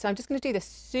 All right, so I'm just going to do this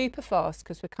super fast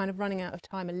because we're kind of running out of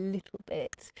time a little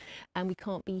bit and we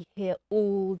can't be here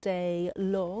all day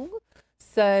long.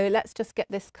 So let's just get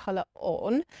this colour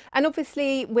on. And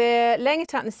obviously we're laying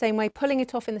it out in the same way, pulling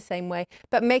it off in the same way,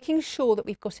 but making sure that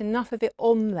we've got enough of it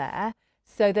on there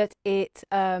so that it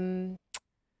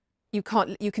you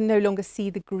can no longer see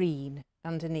the green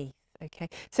underneath. Okay,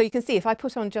 so you can see if I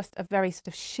put on just a very sort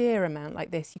of sheer amount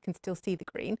like this, you can still see the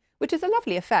green, which is a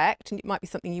lovely effect, and it might be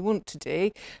something you want to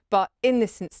do. But in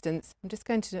this instance, I'm just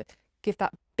going to give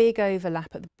that big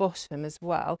overlap at the bottom as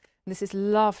well. And this is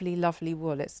lovely, lovely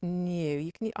wool. It's new.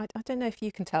 You can, I don't know if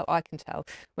you can tell, I can tell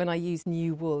when I use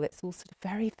new wool. It's all sort of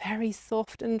very, very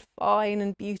soft and fine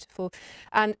and beautiful.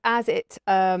 And as it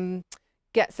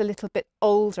gets a little bit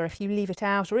older, if you leave it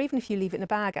out, or even if you leave it in a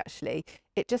bag, actually,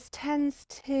 it just tends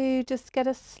to just get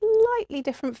a slightly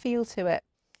different feel to it.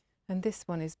 And this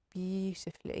one is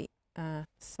beautifully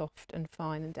soft and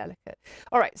fine and delicate.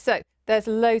 All right, so there's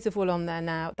loads of wool on there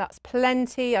now. That's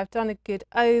plenty. I've done a good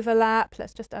overlap.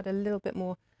 Let's just add a little bit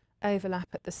more overlap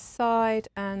at the side,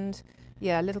 and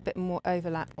yeah, a little bit more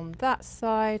overlap on that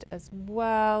side as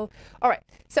well. All right,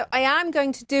 so I am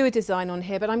going to do a design on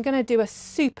here, but I'm going to do a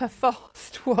super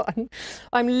fast one.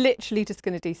 I'm literally just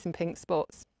going to do some pink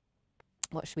spots.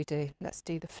 What should we do? Let's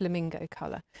do the flamingo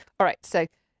colour. All right, so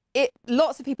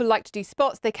lots of people like to do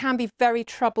spots. They can be very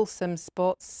troublesome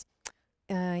spots.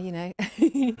 You know,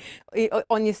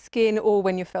 on your skin or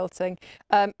when you're felting.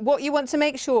 What you want to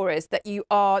make sure is that you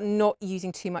are not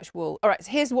using too much wool. All right,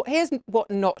 so here's what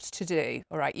not to do.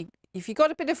 All right, if you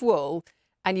got a bit of wool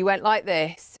and you went like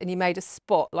this and you made a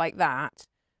spot like that,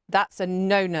 that's a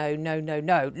no, no, no, no,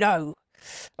 no, no.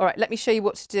 All right, let me show you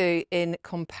what to do in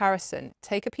comparison.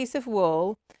 Take a piece of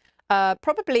wool,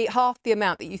 probably half the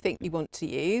amount that you think you want to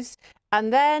use,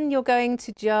 And then you're going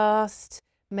to just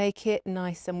make it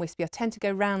nice and wispy. I tend to go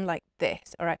round like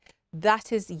this. All right.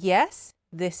 That is yes.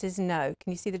 This is no.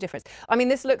 Can you see the difference? I mean,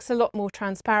 this looks a lot more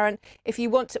transparent. If you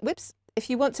want to, whoops, if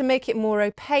you want to make it more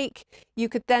opaque, you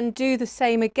could then do the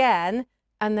same again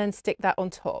and then stick that on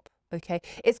top. Okay.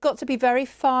 It's got to be very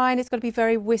fine. It's got to be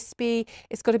very wispy.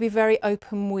 It's got to be very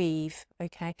open weave.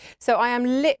 Okay. So I am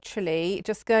literally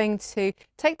just going to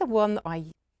take the one that I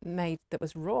made that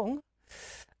was wrong.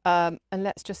 And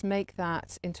let's just make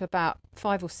that into about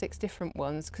 5 or 6 different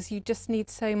ones, because you just need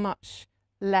so much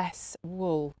less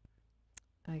wool.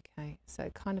 Okay,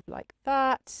 so kind of like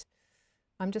that.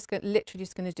 I'm just literally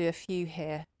just going to do a few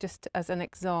here, just as an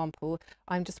example.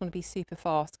 I just want to be super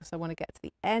fast because I want to get to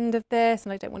the end of this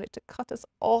and I don't want it to cut us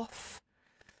off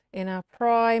in our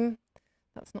prime.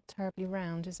 That's not terribly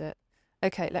round, is it?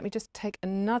 Okay, let me just take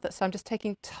another. So I'm just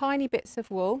taking tiny bits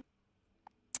of wool.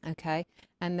 Okay,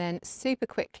 and then super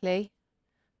quickly,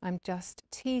 I'm just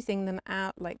teasing them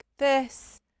out like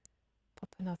this. Pop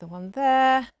another one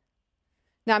there.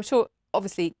 Now I'm sure,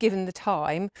 obviously, given the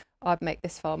time, I'd make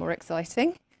this far more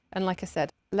exciting. And like I said,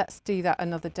 let's do that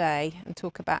another day and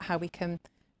talk about how we can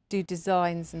do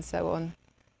designs and so on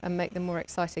and make them more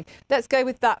exciting. Let's go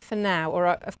with that for now. Or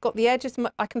I've got the edges,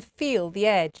 I can feel the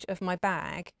edge of my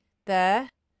bag there,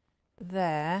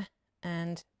 there,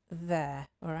 and there.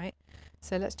 All right.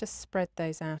 So let's just spread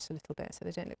those out a little bit so they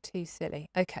don't look too silly.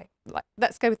 Okay,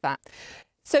 let's go with that.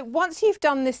 So once you've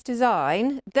done this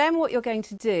design, then what you're going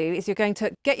to do is you're going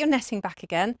to get your netting back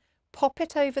again, pop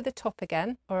it over the top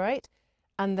again, all right?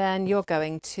 And then you're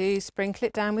going to sprinkle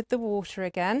it down with the water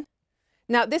again.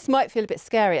 Now this might feel a bit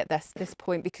scary at this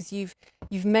point because you've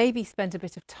maybe spent a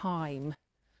bit of time,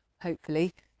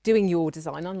 hopefully, doing your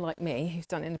design, unlike me, who's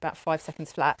done it in about 5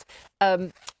 seconds flat.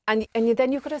 And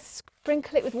then you've got to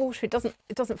sprinkle it with water. It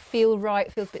doesn't feel right.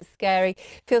 It feels a bit scary.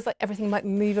 It feels like everything might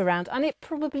move around, and it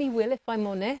probably will if I'm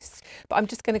honest. But I'm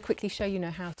just going to quickly show you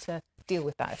how to deal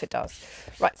with that if it does.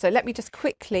 Right, so let me just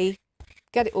quickly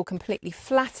get it all completely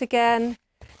flat again.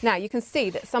 Now you can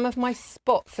see that some of my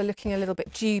spots are looking a little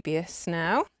bit dubious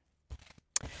now,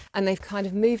 and they've kind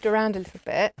of moved around a little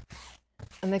bit.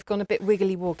 And they've gone a bit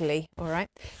wiggly woggly, all right?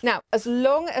 Now, as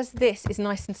long as this is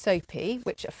nice and soapy,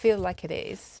 which I feel like it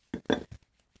is,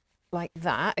 like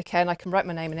that, okay, and I can write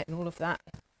my name in it and all of that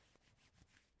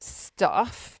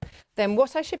stuff, then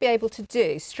what I should be able to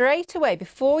do straight away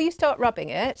before you start rubbing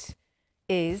it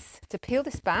is to peel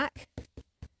this back,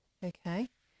 okay,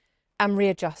 and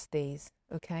readjust these,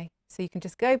 okay? So you can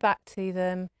just go back to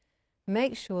them,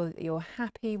 make sure that you're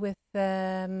happy with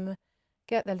them,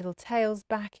 get their little tails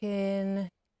back in,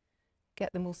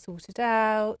 get them all sorted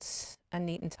out and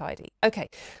neat and tidy. Okay,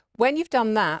 when you've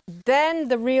done that, then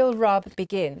the real rub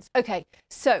begins. Okay,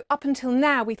 so up until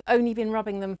now, we've only been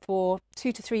rubbing them for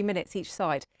 2 to 3 minutes each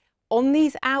side. On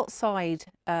these outside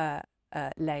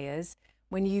layers,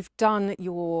 when you've done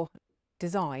your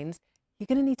designs, you're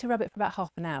going to need to rub it for about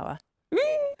half an hour.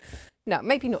 No,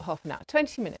 maybe not half an hour,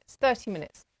 20 minutes, 30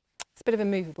 minutes. It's a bit of a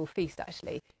movable feast,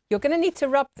 actually. You're going to need to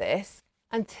rub this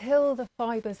until the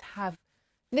fibres have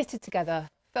knitted together,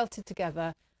 felted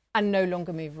together, and no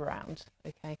longer move around,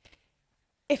 okay?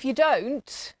 If you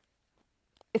don't,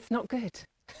 it's not good.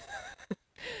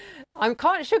 I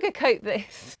can't sugarcoat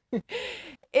this.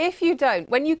 If you don't,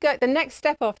 when you go, the next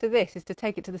step after this is to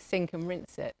take it to the sink and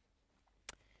rinse it.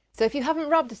 So if you haven't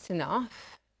rubbed it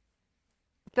enough,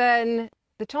 then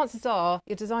the chances are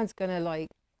your design's going to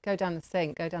go down the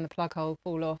sink, go down the plug hole,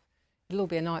 fall off. It'll all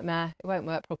be a nightmare. It won't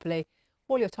work properly.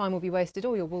 All your time will be wasted,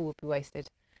 all your wool will be wasted.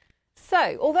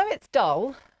 So, although it's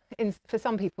dull for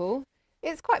some people,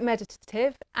 it's quite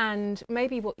meditative, and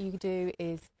maybe what you do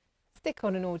is stick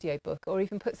on an audio book or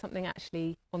even put something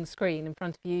actually on the screen in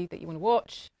front of you that you want to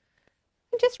watch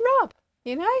and just rub,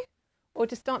 or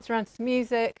just dance around to some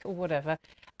music or whatever.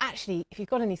 Actually, if you've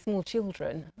got any small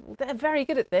children, they're very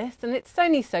good at this, and it's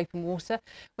only soap and water.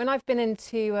 When I've been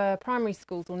into primary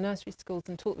schools or nursery schools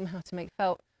and taught them how to make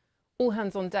felt, all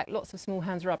hands on deck, lots of small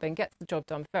hands rubbing, gets the job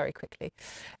done very quickly.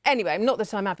 Anyway, not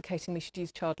that I'm advocating we should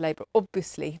use child labour,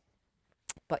 obviously,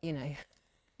 but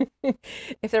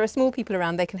if there are small people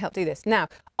around, they can help do this. Now,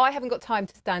 I haven't got time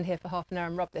to stand here for half an hour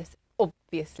and rub this,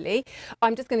 obviously.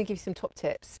 I'm just going to give you some top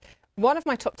tips. One of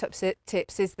my top tips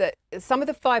is that some of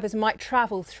the fibres might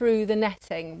travel through the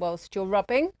netting whilst you're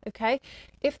rubbing, okay?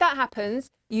 If that happens,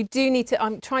 you do need to,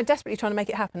 I'm desperately trying to make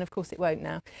it happen, of course it won't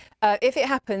now. If it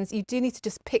happens, you do need to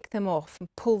just pick them off and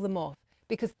pull them off,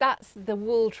 because that's the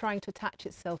wool trying to attach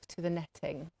itself to the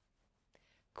netting.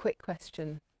 Quick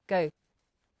question, go.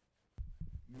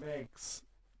 Megs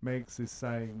is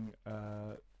saying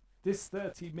This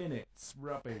 30 minutes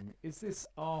rubbing, is this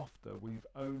after we've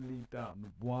only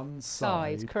done one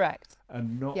side correct.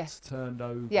 and not Yes. turned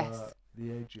over Yes.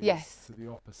 the edges Yes. to the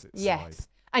opposite Yes. side?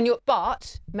 And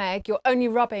but Meg, you're only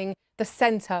rubbing the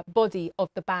centre body of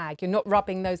the bag. You're not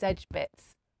rubbing those edge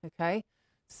bits. Okay.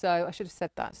 So I should have said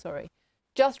that, sorry.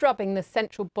 Just rubbing the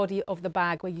central body of the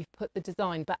bag where you've put the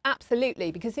design. But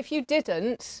absolutely, because if you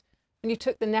didn't, and you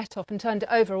took the net off and turned it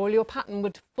over, all your pattern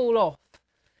would fall off.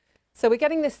 So we're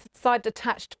getting this side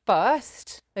attached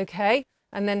first, okay?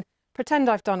 And then pretend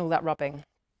I've done all that rubbing.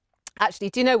 Actually,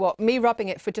 do you know what? Me rubbing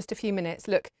it for just a few minutes,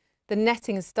 look, the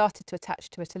netting has started to attach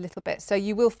to it a little bit. So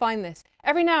you will find this.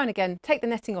 Every now and again, take the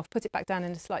netting off, put it back down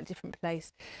in a slightly different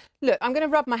place. Look, I'm going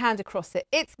to rub my hand across it.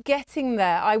 It's getting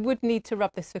there. I would need to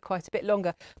rub this for quite a bit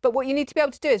longer. But what you need to be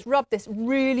able to do is rub this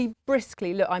really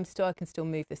briskly. Look, I can still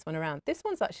move this one around. This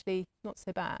one's actually not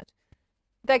so bad.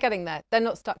 They're getting there. They're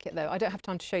not stuck yet, though. I don't have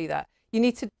time to show you that. You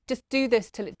need to just do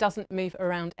this till it doesn't move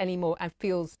around anymore and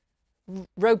feels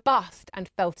robust and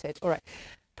felted. All right,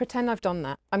 pretend I've done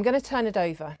that. I'm going to turn it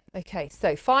over. Okay,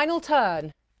 so final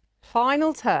turn.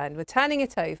 Final turn. We're turning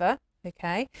it over,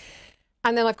 okay?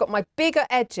 And then I've got my bigger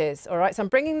edges, all right? So I'm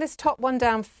bringing this top one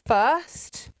down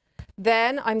first.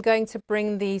 Then I'm going to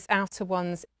bring these outer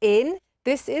ones in.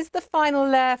 This is the final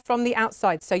layer from the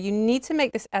outside. So you need to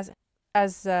make this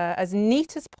as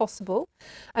neat as possible,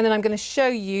 and then I'm going to show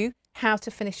you how to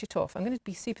finish it off. I'm going to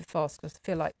be super fast because I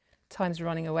feel like time's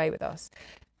running away with us.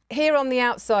 Here on the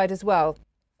outside as well,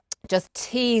 just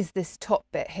tease this top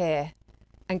bit here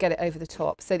and get it over the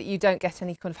top so that you don't get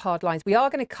any kind of hard lines. We are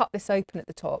going to cut this open at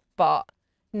the top, but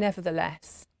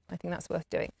nevertheless, I think that's worth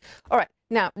doing. All right,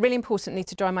 now really important, need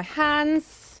to dry my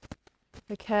hands.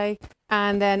 Okay,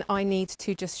 and then I need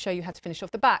to just show you how to finish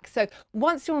off the back. So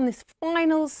once you're on this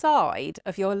final side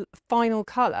of your final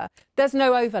colour, there's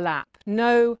no overlap,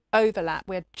 no overlap.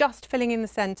 We're just filling in the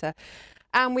centre,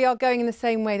 and we are going in the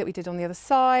same way that we did on the other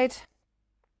side,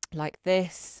 like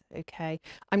this. Okay,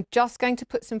 I'm just going to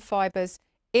put some fibres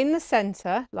in the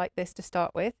centre like this to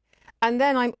start with. And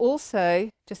then I'm also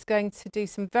just going to do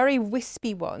some very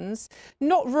wispy ones,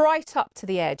 not right up to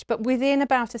the edge, but within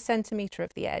about 1 centimetre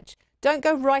of the edge. Don't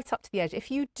go right up to the edge. If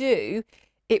you do,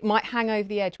 it might hang over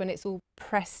the edge when it's all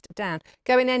pressed down.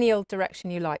 Go in any old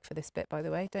direction you like for this bit, by the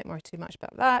way. Don't worry too much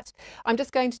about that. I'm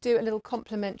just going to do a little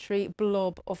complementary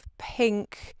blob of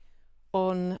pink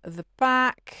on the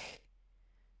back.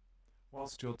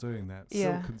 Whilst you're doing that,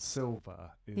 Yeah. Silk and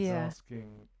Silver is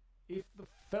asking, if the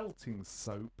felting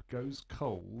soap goes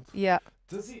cold, Yeah.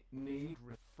 does it need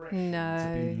refreshing No.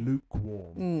 to be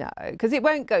lukewarm? No, because it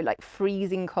won't go like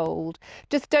freezing cold.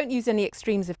 Just don't use any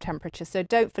extremes of temperature. So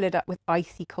don't fill it up with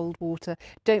icy cold water.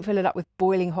 Don't fill it up with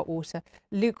boiling hot water.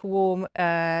 Lukewarm,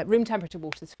 room temperature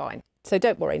water is fine. So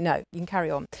don't worry, no, you can carry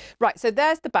on. Right, so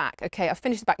there's the back. Okay, I've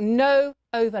finished the back. No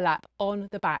overlap on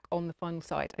the back, on the final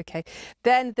side. Okay,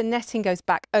 then the netting goes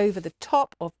back over the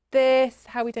top of this.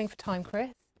 How are we doing for time, Chris?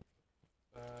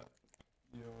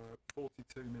 You're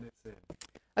 42 minutes in.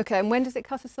 Okay, and when does it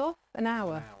cut us off? An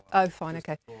hour? An hour. Oh, fine, Just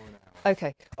okay. before an hour.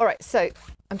 Okay, all right, so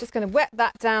I'm just going to wet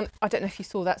that down. I don't know if you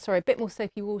saw that, sorry, a bit more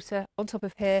soapy water on top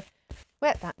of here.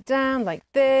 Wet that down like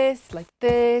this, like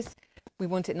this. We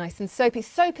want it nice and soapy.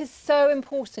 Soap is so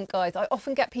important, guys. I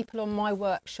often get people on my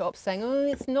workshops saying, oh,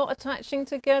 it's not attaching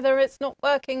together, it's not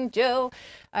working, Jill.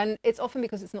 And it's often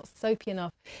because it's not soapy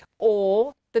enough,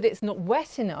 or that it's not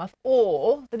wet enough,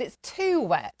 or that it's too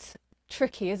wet.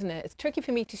 Tricky, isn't it? It's tricky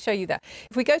for me to show you that.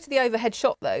 If we go to the overhead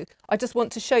shot though, I just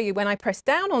want to show you when I press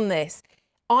down on this,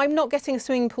 I'm not getting a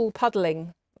swimming pool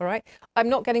puddling, all right? I'm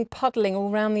not getting puddling all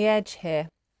around the edge here.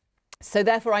 So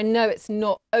therefore I know it's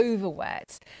not over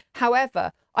wet.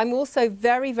 However, I'm also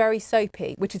very, very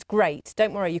soapy, which is great.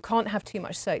 Don't worry, you can't have too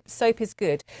much soap. Soap is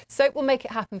good. Soap will make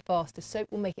it happen faster. Soap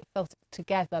will make it felt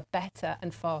together better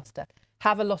and faster.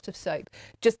 Have a lot of soap.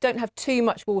 Just don't have too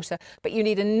much water, but you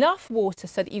need enough water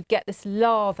so that you get this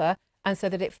lather and so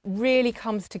that it really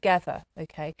comes together,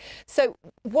 okay? So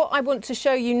what I want to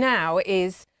show you now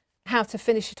is how to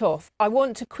finish it off. I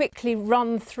want to quickly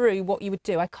run through what you would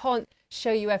do. I can't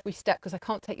show you every step because I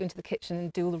can't take you into the kitchen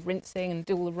and do all the rinsing and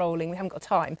do all the rolling. We haven't got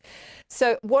time.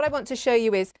 So what I want to show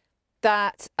you is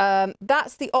that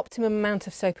that's the optimum amount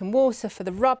of soap and water for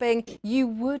the rubbing. You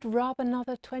would rub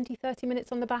another 20-30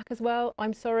 minutes on the back as well.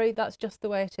 I'm sorry, that's just the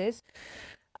way it is.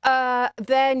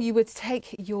 Then you would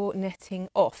take your netting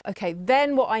off. Okay,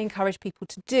 then what I encourage people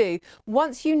to do,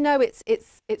 once you know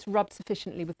it's rubbed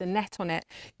sufficiently with the net on it,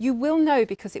 you will know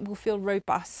because it will feel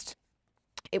robust.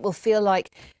 It will feel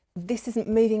like this isn't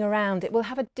moving around. It will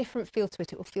have a different feel to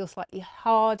it. It will feel slightly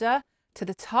harder to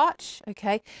the touch,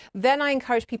 okay? Then I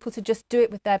encourage people to just do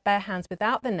it with their bare hands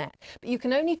without the net. But you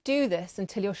can only do this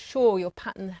until you're sure your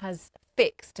pattern has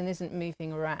fixed and isn't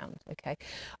moving around, okay?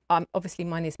 Obviously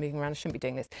mine is moving around, I shouldn't be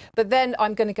doing this. But then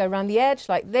I'm going to go around the edge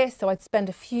like this, so I'd spend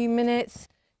a few minutes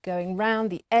going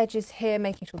round the edges here,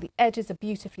 making sure the edges are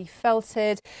beautifully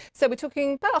felted. So we're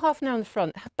talking about half an hour on the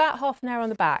front, about half an hour on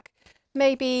the back,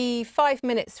 maybe 5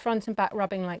 minutes front and back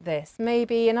rubbing like this,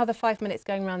 maybe another 5 minutes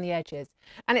going around the edges.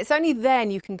 And it's only then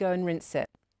you can go and rinse it.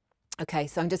 Okay,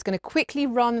 so I'm just going to quickly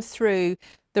run through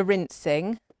the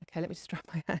rinsing. Okay, let me just dry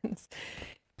my hands.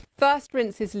 First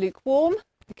rinse is lukewarm.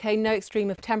 Okay, no extreme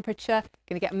of temperature.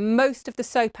 Going to get most of the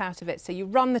soap out of it. So you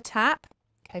run the tap.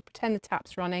 Okay, pretend the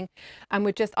tap's running, and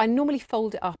I normally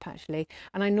fold it up actually,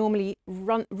 and I normally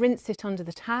rinse it under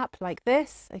the tap like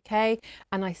this, okay,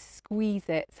 and I squeeze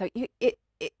it. So it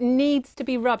needs to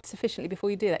be rubbed sufficiently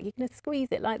before you do that. You're going to squeeze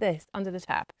it like this under the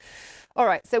tap. All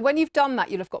right, so when you've done that,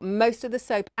 you'll have got most of the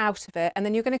soap out of it, and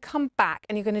then you're going to come back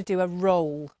and you're going to do a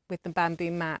roll with the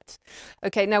bamboo mat.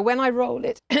 Okay, now when I roll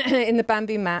it in the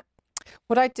bamboo mat,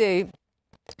 what I do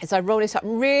is I roll it up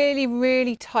really,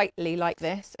 really tightly like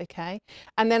this, okay?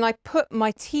 And then I put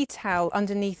my tea towel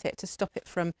underneath it to stop it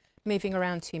from moving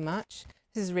around too much.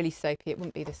 This is really soapy, it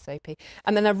wouldn't be this soapy.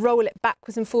 And then I roll it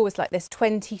backwards and forwards like this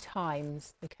 20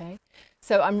 times, okay?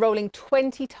 So I'm rolling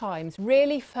 20 times,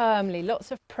 really firmly, lots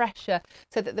of pressure,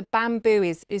 so that the bamboo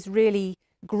is really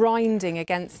grinding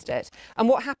against it. And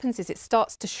what happens is it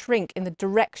starts to shrink in the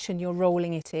direction you're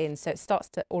rolling it in. So it starts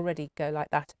to already go like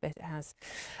that a bit, it has.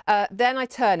 Then I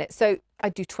turn it. So I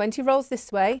do 20 rolls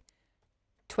this way,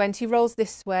 20 rolls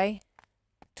this way,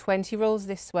 20 rolls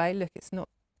this way. Look, it's not.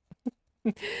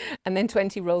 And then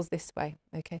 20 rolls this way.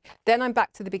 Okay. Then I'm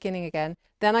back to the beginning again.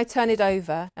 Then I turn it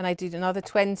over and I do another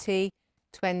 20,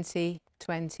 20,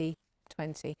 20,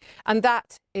 20. And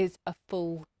that is a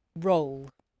full roll.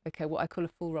 Okay, what I call a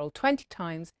full roll, 20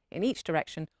 times in each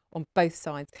direction on both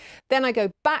sides. Then I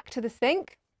go back to the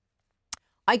sink.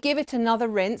 I give it another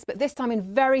rinse, but this time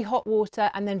in very hot water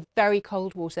and then very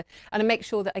cold water, and I make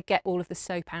sure that I get all of the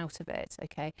soap out of it,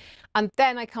 okay? And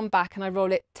then I come back and I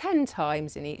roll it 10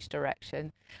 times in each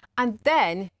direction, and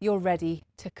then you're ready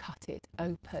to cut it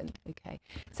open, okay?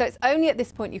 So it's only at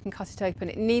this point you can cut it open.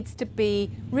 It needs to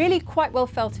be really quite well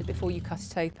felted before you cut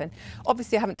it open.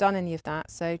 Obviously, I haven't done any of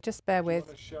that, so just bear with. You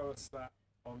want to show us that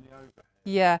on the overhead?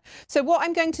 Yeah, so what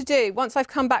I'm going to do once I've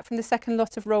come back from the second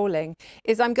lot of rolling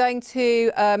is I'm going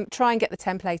to try and get the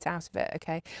template out of it,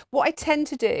 okay? What I tend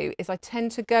to do is I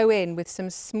tend to go in with some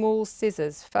small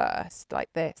scissors first, like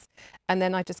this, and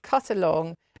then I just cut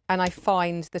along and I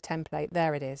find the template.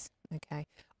 There it is, okay?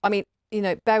 I mean, you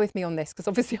know, bear with me on this because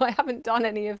obviously I haven't done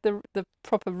any of the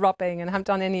proper rubbing and haven't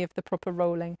done any of the proper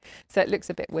rolling, so it looks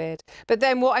a bit weird. But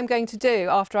then what I'm going to do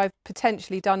after I've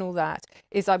potentially done all that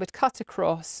is I would cut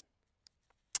across.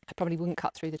 I probably wouldn't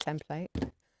cut through the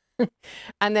template.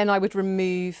 And then I would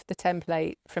remove the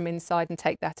template from inside and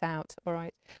take that out. All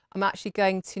right. I'm actually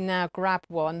going to now grab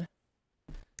one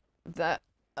that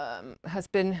has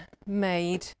been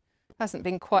made, hasn't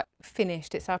been quite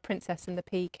finished. It's our Princess and the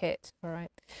Pea kit. All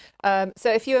right.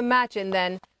 So if you imagine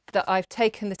then that I've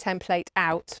taken the template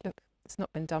out, look, it's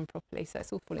not been done properly, so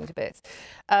it's all falling to bits.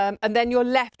 And then you're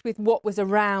left with what was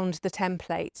around the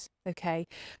template, okay?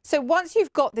 So once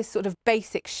you've got this sort of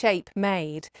basic shape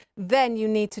made, then you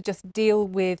need to just deal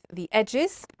with the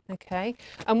edges, okay?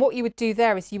 And what you would do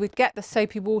there is you would get the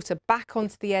soapy water back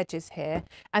onto the edges here,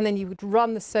 and then you would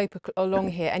run the soap along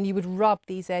here, and you would rub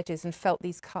these edges and felt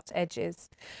these cut edges.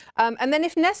 And then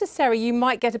if necessary, you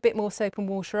might get a bit more soap and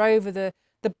water over the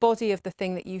body of the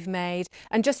thing that you've made,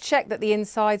 and just check that the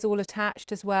inside's all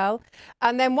attached as well.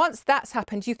 And then once that's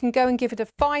happened, you can go and give it a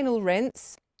final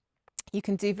rinse. You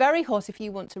can do very hot if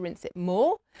you want to rinse it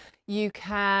more. You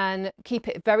can keep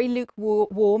it very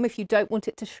lukewarm if you don't want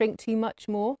it to shrink too much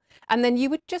more. And then you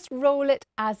would just roll it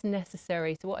as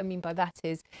necessary. So what I mean by that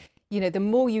is, you know, the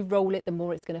more you roll it, the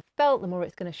more it's going to felt, the more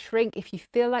it's going to shrink. If you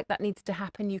feel like that needs to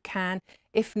happen, you can.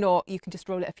 If not, you can just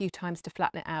roll it a few times to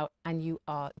flatten it out and you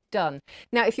are done.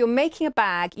 Now, if you're making a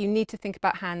bag, you need to think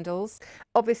about handles.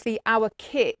 Obviously, our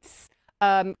kits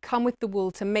come with the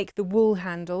wool to make the wool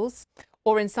handles,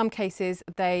 or in some cases,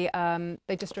 they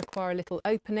just require a little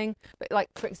opening. But like,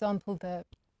 for example, the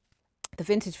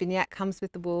vintage vignette comes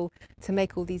with the wool to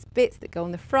make all these bits that go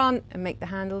on the front and make the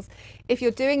handles. If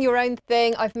you're doing your own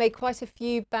thing, I've made quite a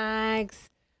few bags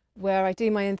where I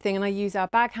do my own thing and I use our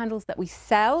bag handles that we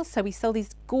sell. So we sell these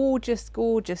gorgeous,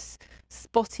 gorgeous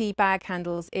spotty bag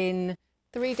handles in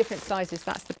 3 different sizes.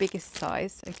 That's the biggest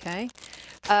size, okay?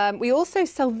 We also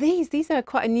sell these. These are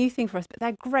quite a new thing for us, but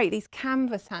they're great. These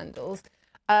canvas handles.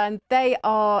 And they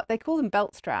call them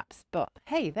belt straps, but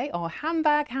hey, they are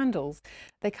handbag handles.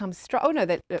 They come oh no,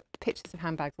 they pictures of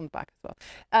handbags on the back as well.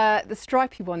 The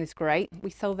stripy one is great. We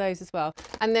sell those as well.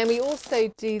 And then we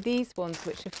also do these ones,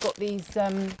 which have got these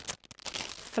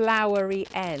flowery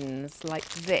ends like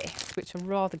this, which are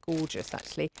rather gorgeous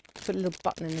actually. Put a little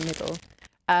button in the middle.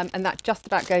 And that just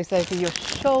about goes over your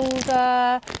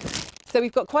shoulder. So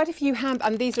we've got quite a few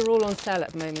and these are all on sale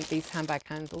at the moment, these handbag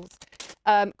handles.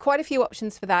 Quite a few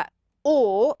options for that.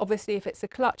 Or obviously if it's a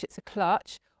clutch,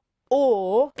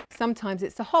 or sometimes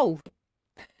it's a hole.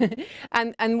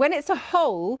 and when it's a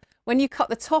hole, when you cut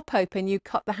the top open, you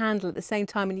cut the handle at the same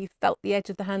time and you felt the edge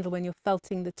of the handle when you're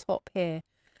felting the top here.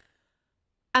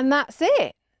 And that's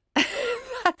it.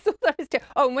 That's all there is to it.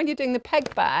 Oh, and when you're doing the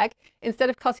peg bag, instead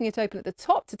of cutting it open at the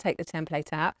top to take the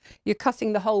template out, you're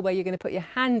cutting the hole where you're going to put your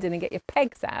hand in and get your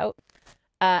pegs out,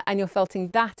 and you're felting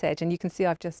that edge. And you can see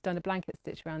I've just done a blanket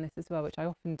stitch around this as well, which I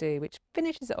often do, which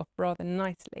finishes it off rather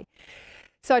nicely.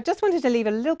 So I just wanted to leave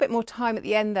a little bit more time at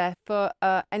the end there for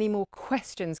any more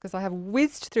questions, because I have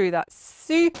whizzed through that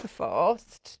super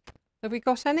fast. Have we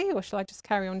got any, or shall I just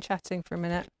carry on chatting for a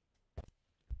minute?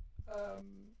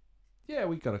 Yeah,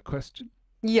 we got a question.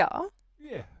 Yeah.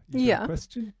 Yeah. You got a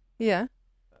question. Yeah.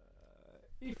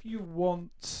 If you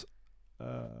want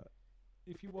a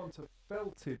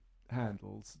felted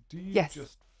handles, do you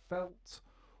just felt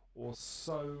or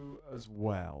sew as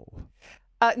well?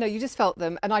 No, you just felt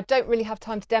them, and I don't really have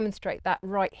time to demonstrate that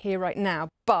right here, right now,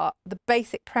 but the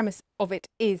basic premise of it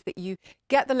is that you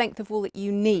get the length of wool that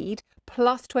you need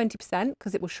plus 20%,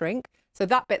 because it will shrink. So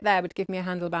that bit there would give me a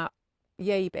handle about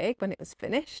yay big when it was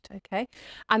finished, okay?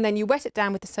 And then you wet it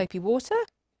down with the soapy water,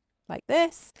 like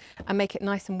this, and make it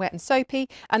nice and wet and soapy.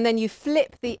 And then you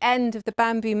flip the end of the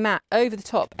bamboo mat over the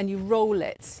top and you roll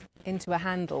it into a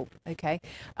handle, okay?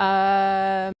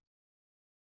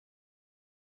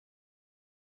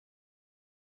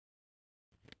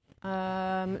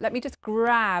 Let me just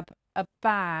grab a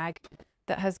bag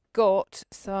that has got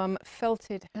some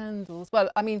felted handles. Well,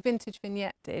 I mean, Vintage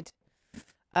Vignette did.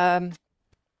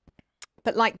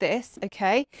 But like this,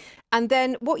 okay? And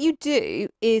then what you do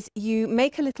is you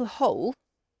make a little hole.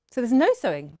 So there's no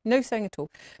sewing at all.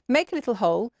 Make a little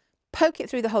hole, poke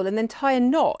it through the hole, and then tie a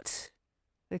knot,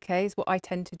 okay, is what I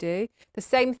tend to do. The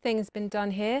same thing has been done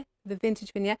here, the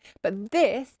Vintage Vignette, but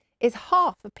this is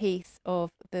half a piece of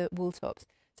the wool tops.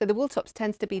 So the wool tops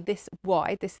tends to be this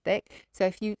wide, this thick. So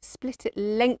if you split it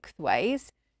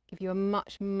lengthways, give you a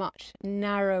much, much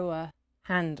narrower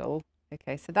handle.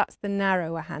 Okay, so that's the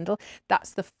narrower handle.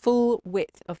 That's the full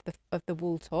width of the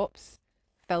wool tops,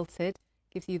 felted,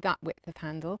 gives you that width of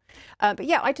handle. But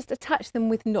yeah, I just attach them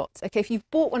with knots. Okay, if you've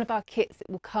bought one of our kits, it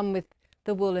will come with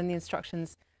the wool and the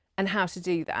instructions and how to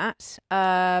do that.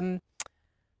 And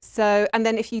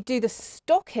then if you do the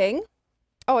stocking,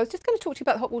 oh, I was just going to talk to you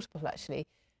about the hot water bottle actually.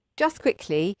 Just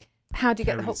quickly, how do you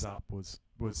get the hot... up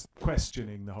was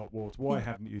questioning the hot water. Why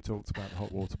hadn't you talked about the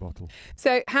hot water bottle?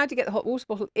 So how do you get the hot water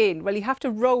bottle in? Well, you have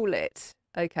to roll it,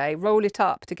 okay, roll it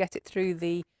up to get it through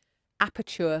the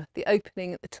aperture, the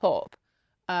opening at the top.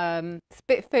 It's a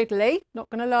bit fiddly,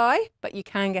 not going to lie, but you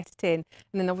can get it in.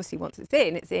 And then obviously once it's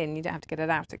in, you don't have to get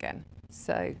it out again.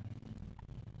 So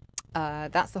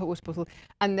that's the hot water bottle.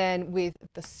 And then with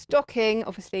the stocking,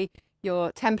 obviously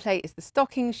your template is the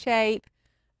stocking shape.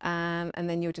 And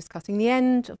then you're just cutting the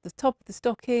end of the top of the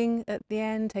stocking at the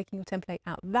end, taking your template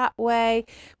out that way.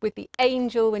 With the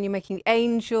angel, when you're making the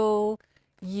angel,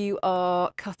 you are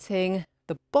cutting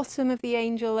the bottom of the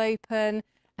angel open,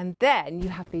 and then you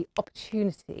have the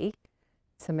opportunity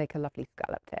to make a lovely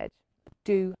scalloped edge.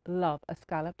 Do love a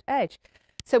scalloped edge.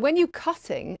 So when you're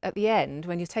cutting at the end,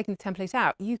 when you're taking the template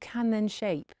out, you can then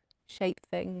shape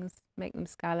things, make them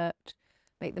scalloped,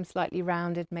 make them slightly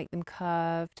rounded, make them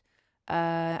curved.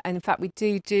 And in fact, we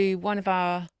do one of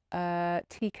our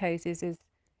tea cozies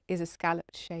is a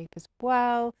scalloped shape as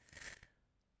well.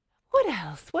 What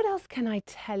else? What else can I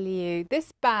tell you?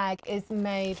 This bag is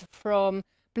made from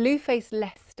Blueface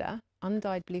Leicester,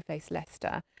 undyed Blueface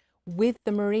Leicester, with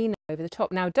the merino over the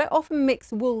top. Now, don't often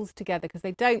mix wools together because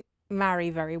they don't marry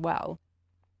very well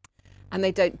and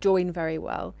they don't join very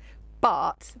well.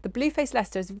 But the Blueface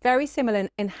Leicester is very similar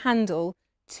in handle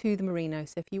to the merino.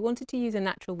 So if you wanted to use a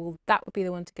natural wool, that would be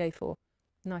the one to go for.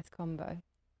 Nice combo.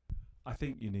 I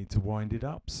think you need to wind it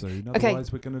up soon,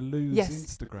 otherwise we're going to lose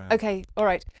Instagram. Okay, all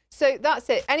right. So that's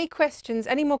it. Any questions,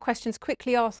 any more questions,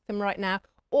 quickly ask them right now,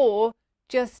 or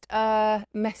just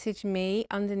message me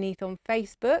underneath on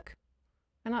Facebook.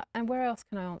 And where else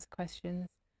can I answer questions?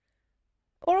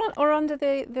 Or under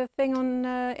the thing on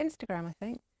Instagram, I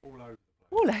think. All over the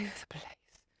place. All over the place.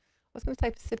 was going to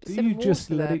say sip Do of you water just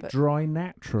let there, it but dry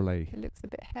naturally? it looks a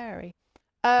bit hairy.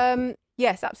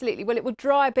 Yes, absolutely. Well, it will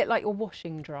dry a bit like your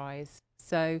washing dries.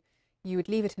 So you would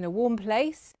leave it in a warm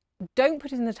place. Don't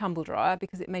put it in the tumble dryer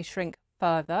because it may shrink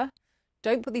further.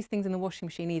 Don't put these things in the washing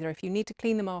machine either. If you need to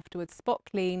clean them afterwards, spot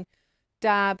clean,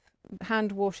 dab,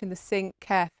 hand wash in the sink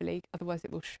carefully, otherwise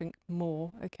it will shrink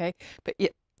more, okay? But yeah,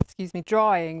 excuse me,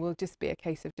 drying will just be a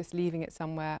case of just leaving it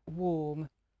somewhere warm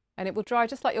and it will dry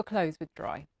just like your clothes would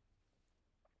dry.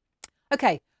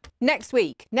 Okay, next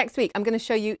week I'm going to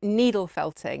show you needle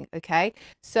felting, okay?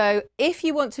 So if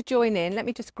you want to join in, let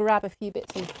me just grab a few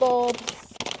bits and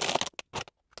bobs.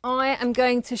 I am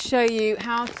going to show you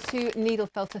how to needle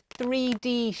felt a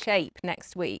 3D shape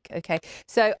next week, okay?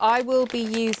 So I will be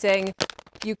using,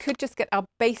 you could just get our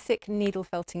basic needle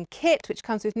felting kit, which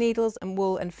comes with needles and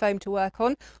wool and foam to work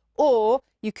on, or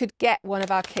you could get one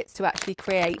of our kits to actually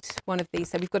create one of these.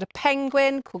 So we've got a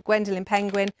penguin called Gwendolyn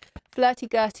Penguin, Flirty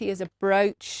Gertie is a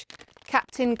brooch,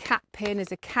 Captain Catpin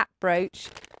is a cat brooch,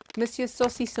 Monsieur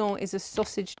Saucisson is a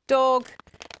sausage dog,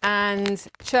 and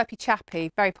Chirpy Chappy,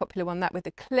 very popular one, that with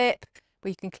a clip where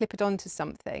you can clip it onto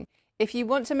something. If you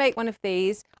want to make one of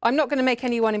these, I'm not going to make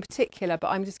any one in particular, but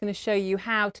I'm just going to show you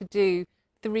how to do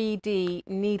 3D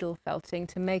needle felting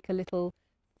to make a little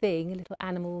thing, a little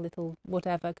animal, little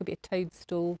whatever, it could be a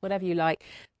toadstool, whatever you like.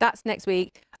 That's next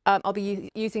week. I'll be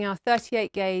using our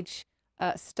 38 gauge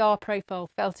star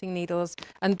profile felting needles,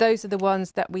 and those are the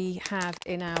ones that we have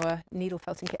in our needle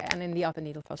felting kit and in the other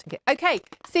needle felting kit. Okay,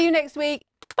 see you next week.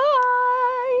 Bye!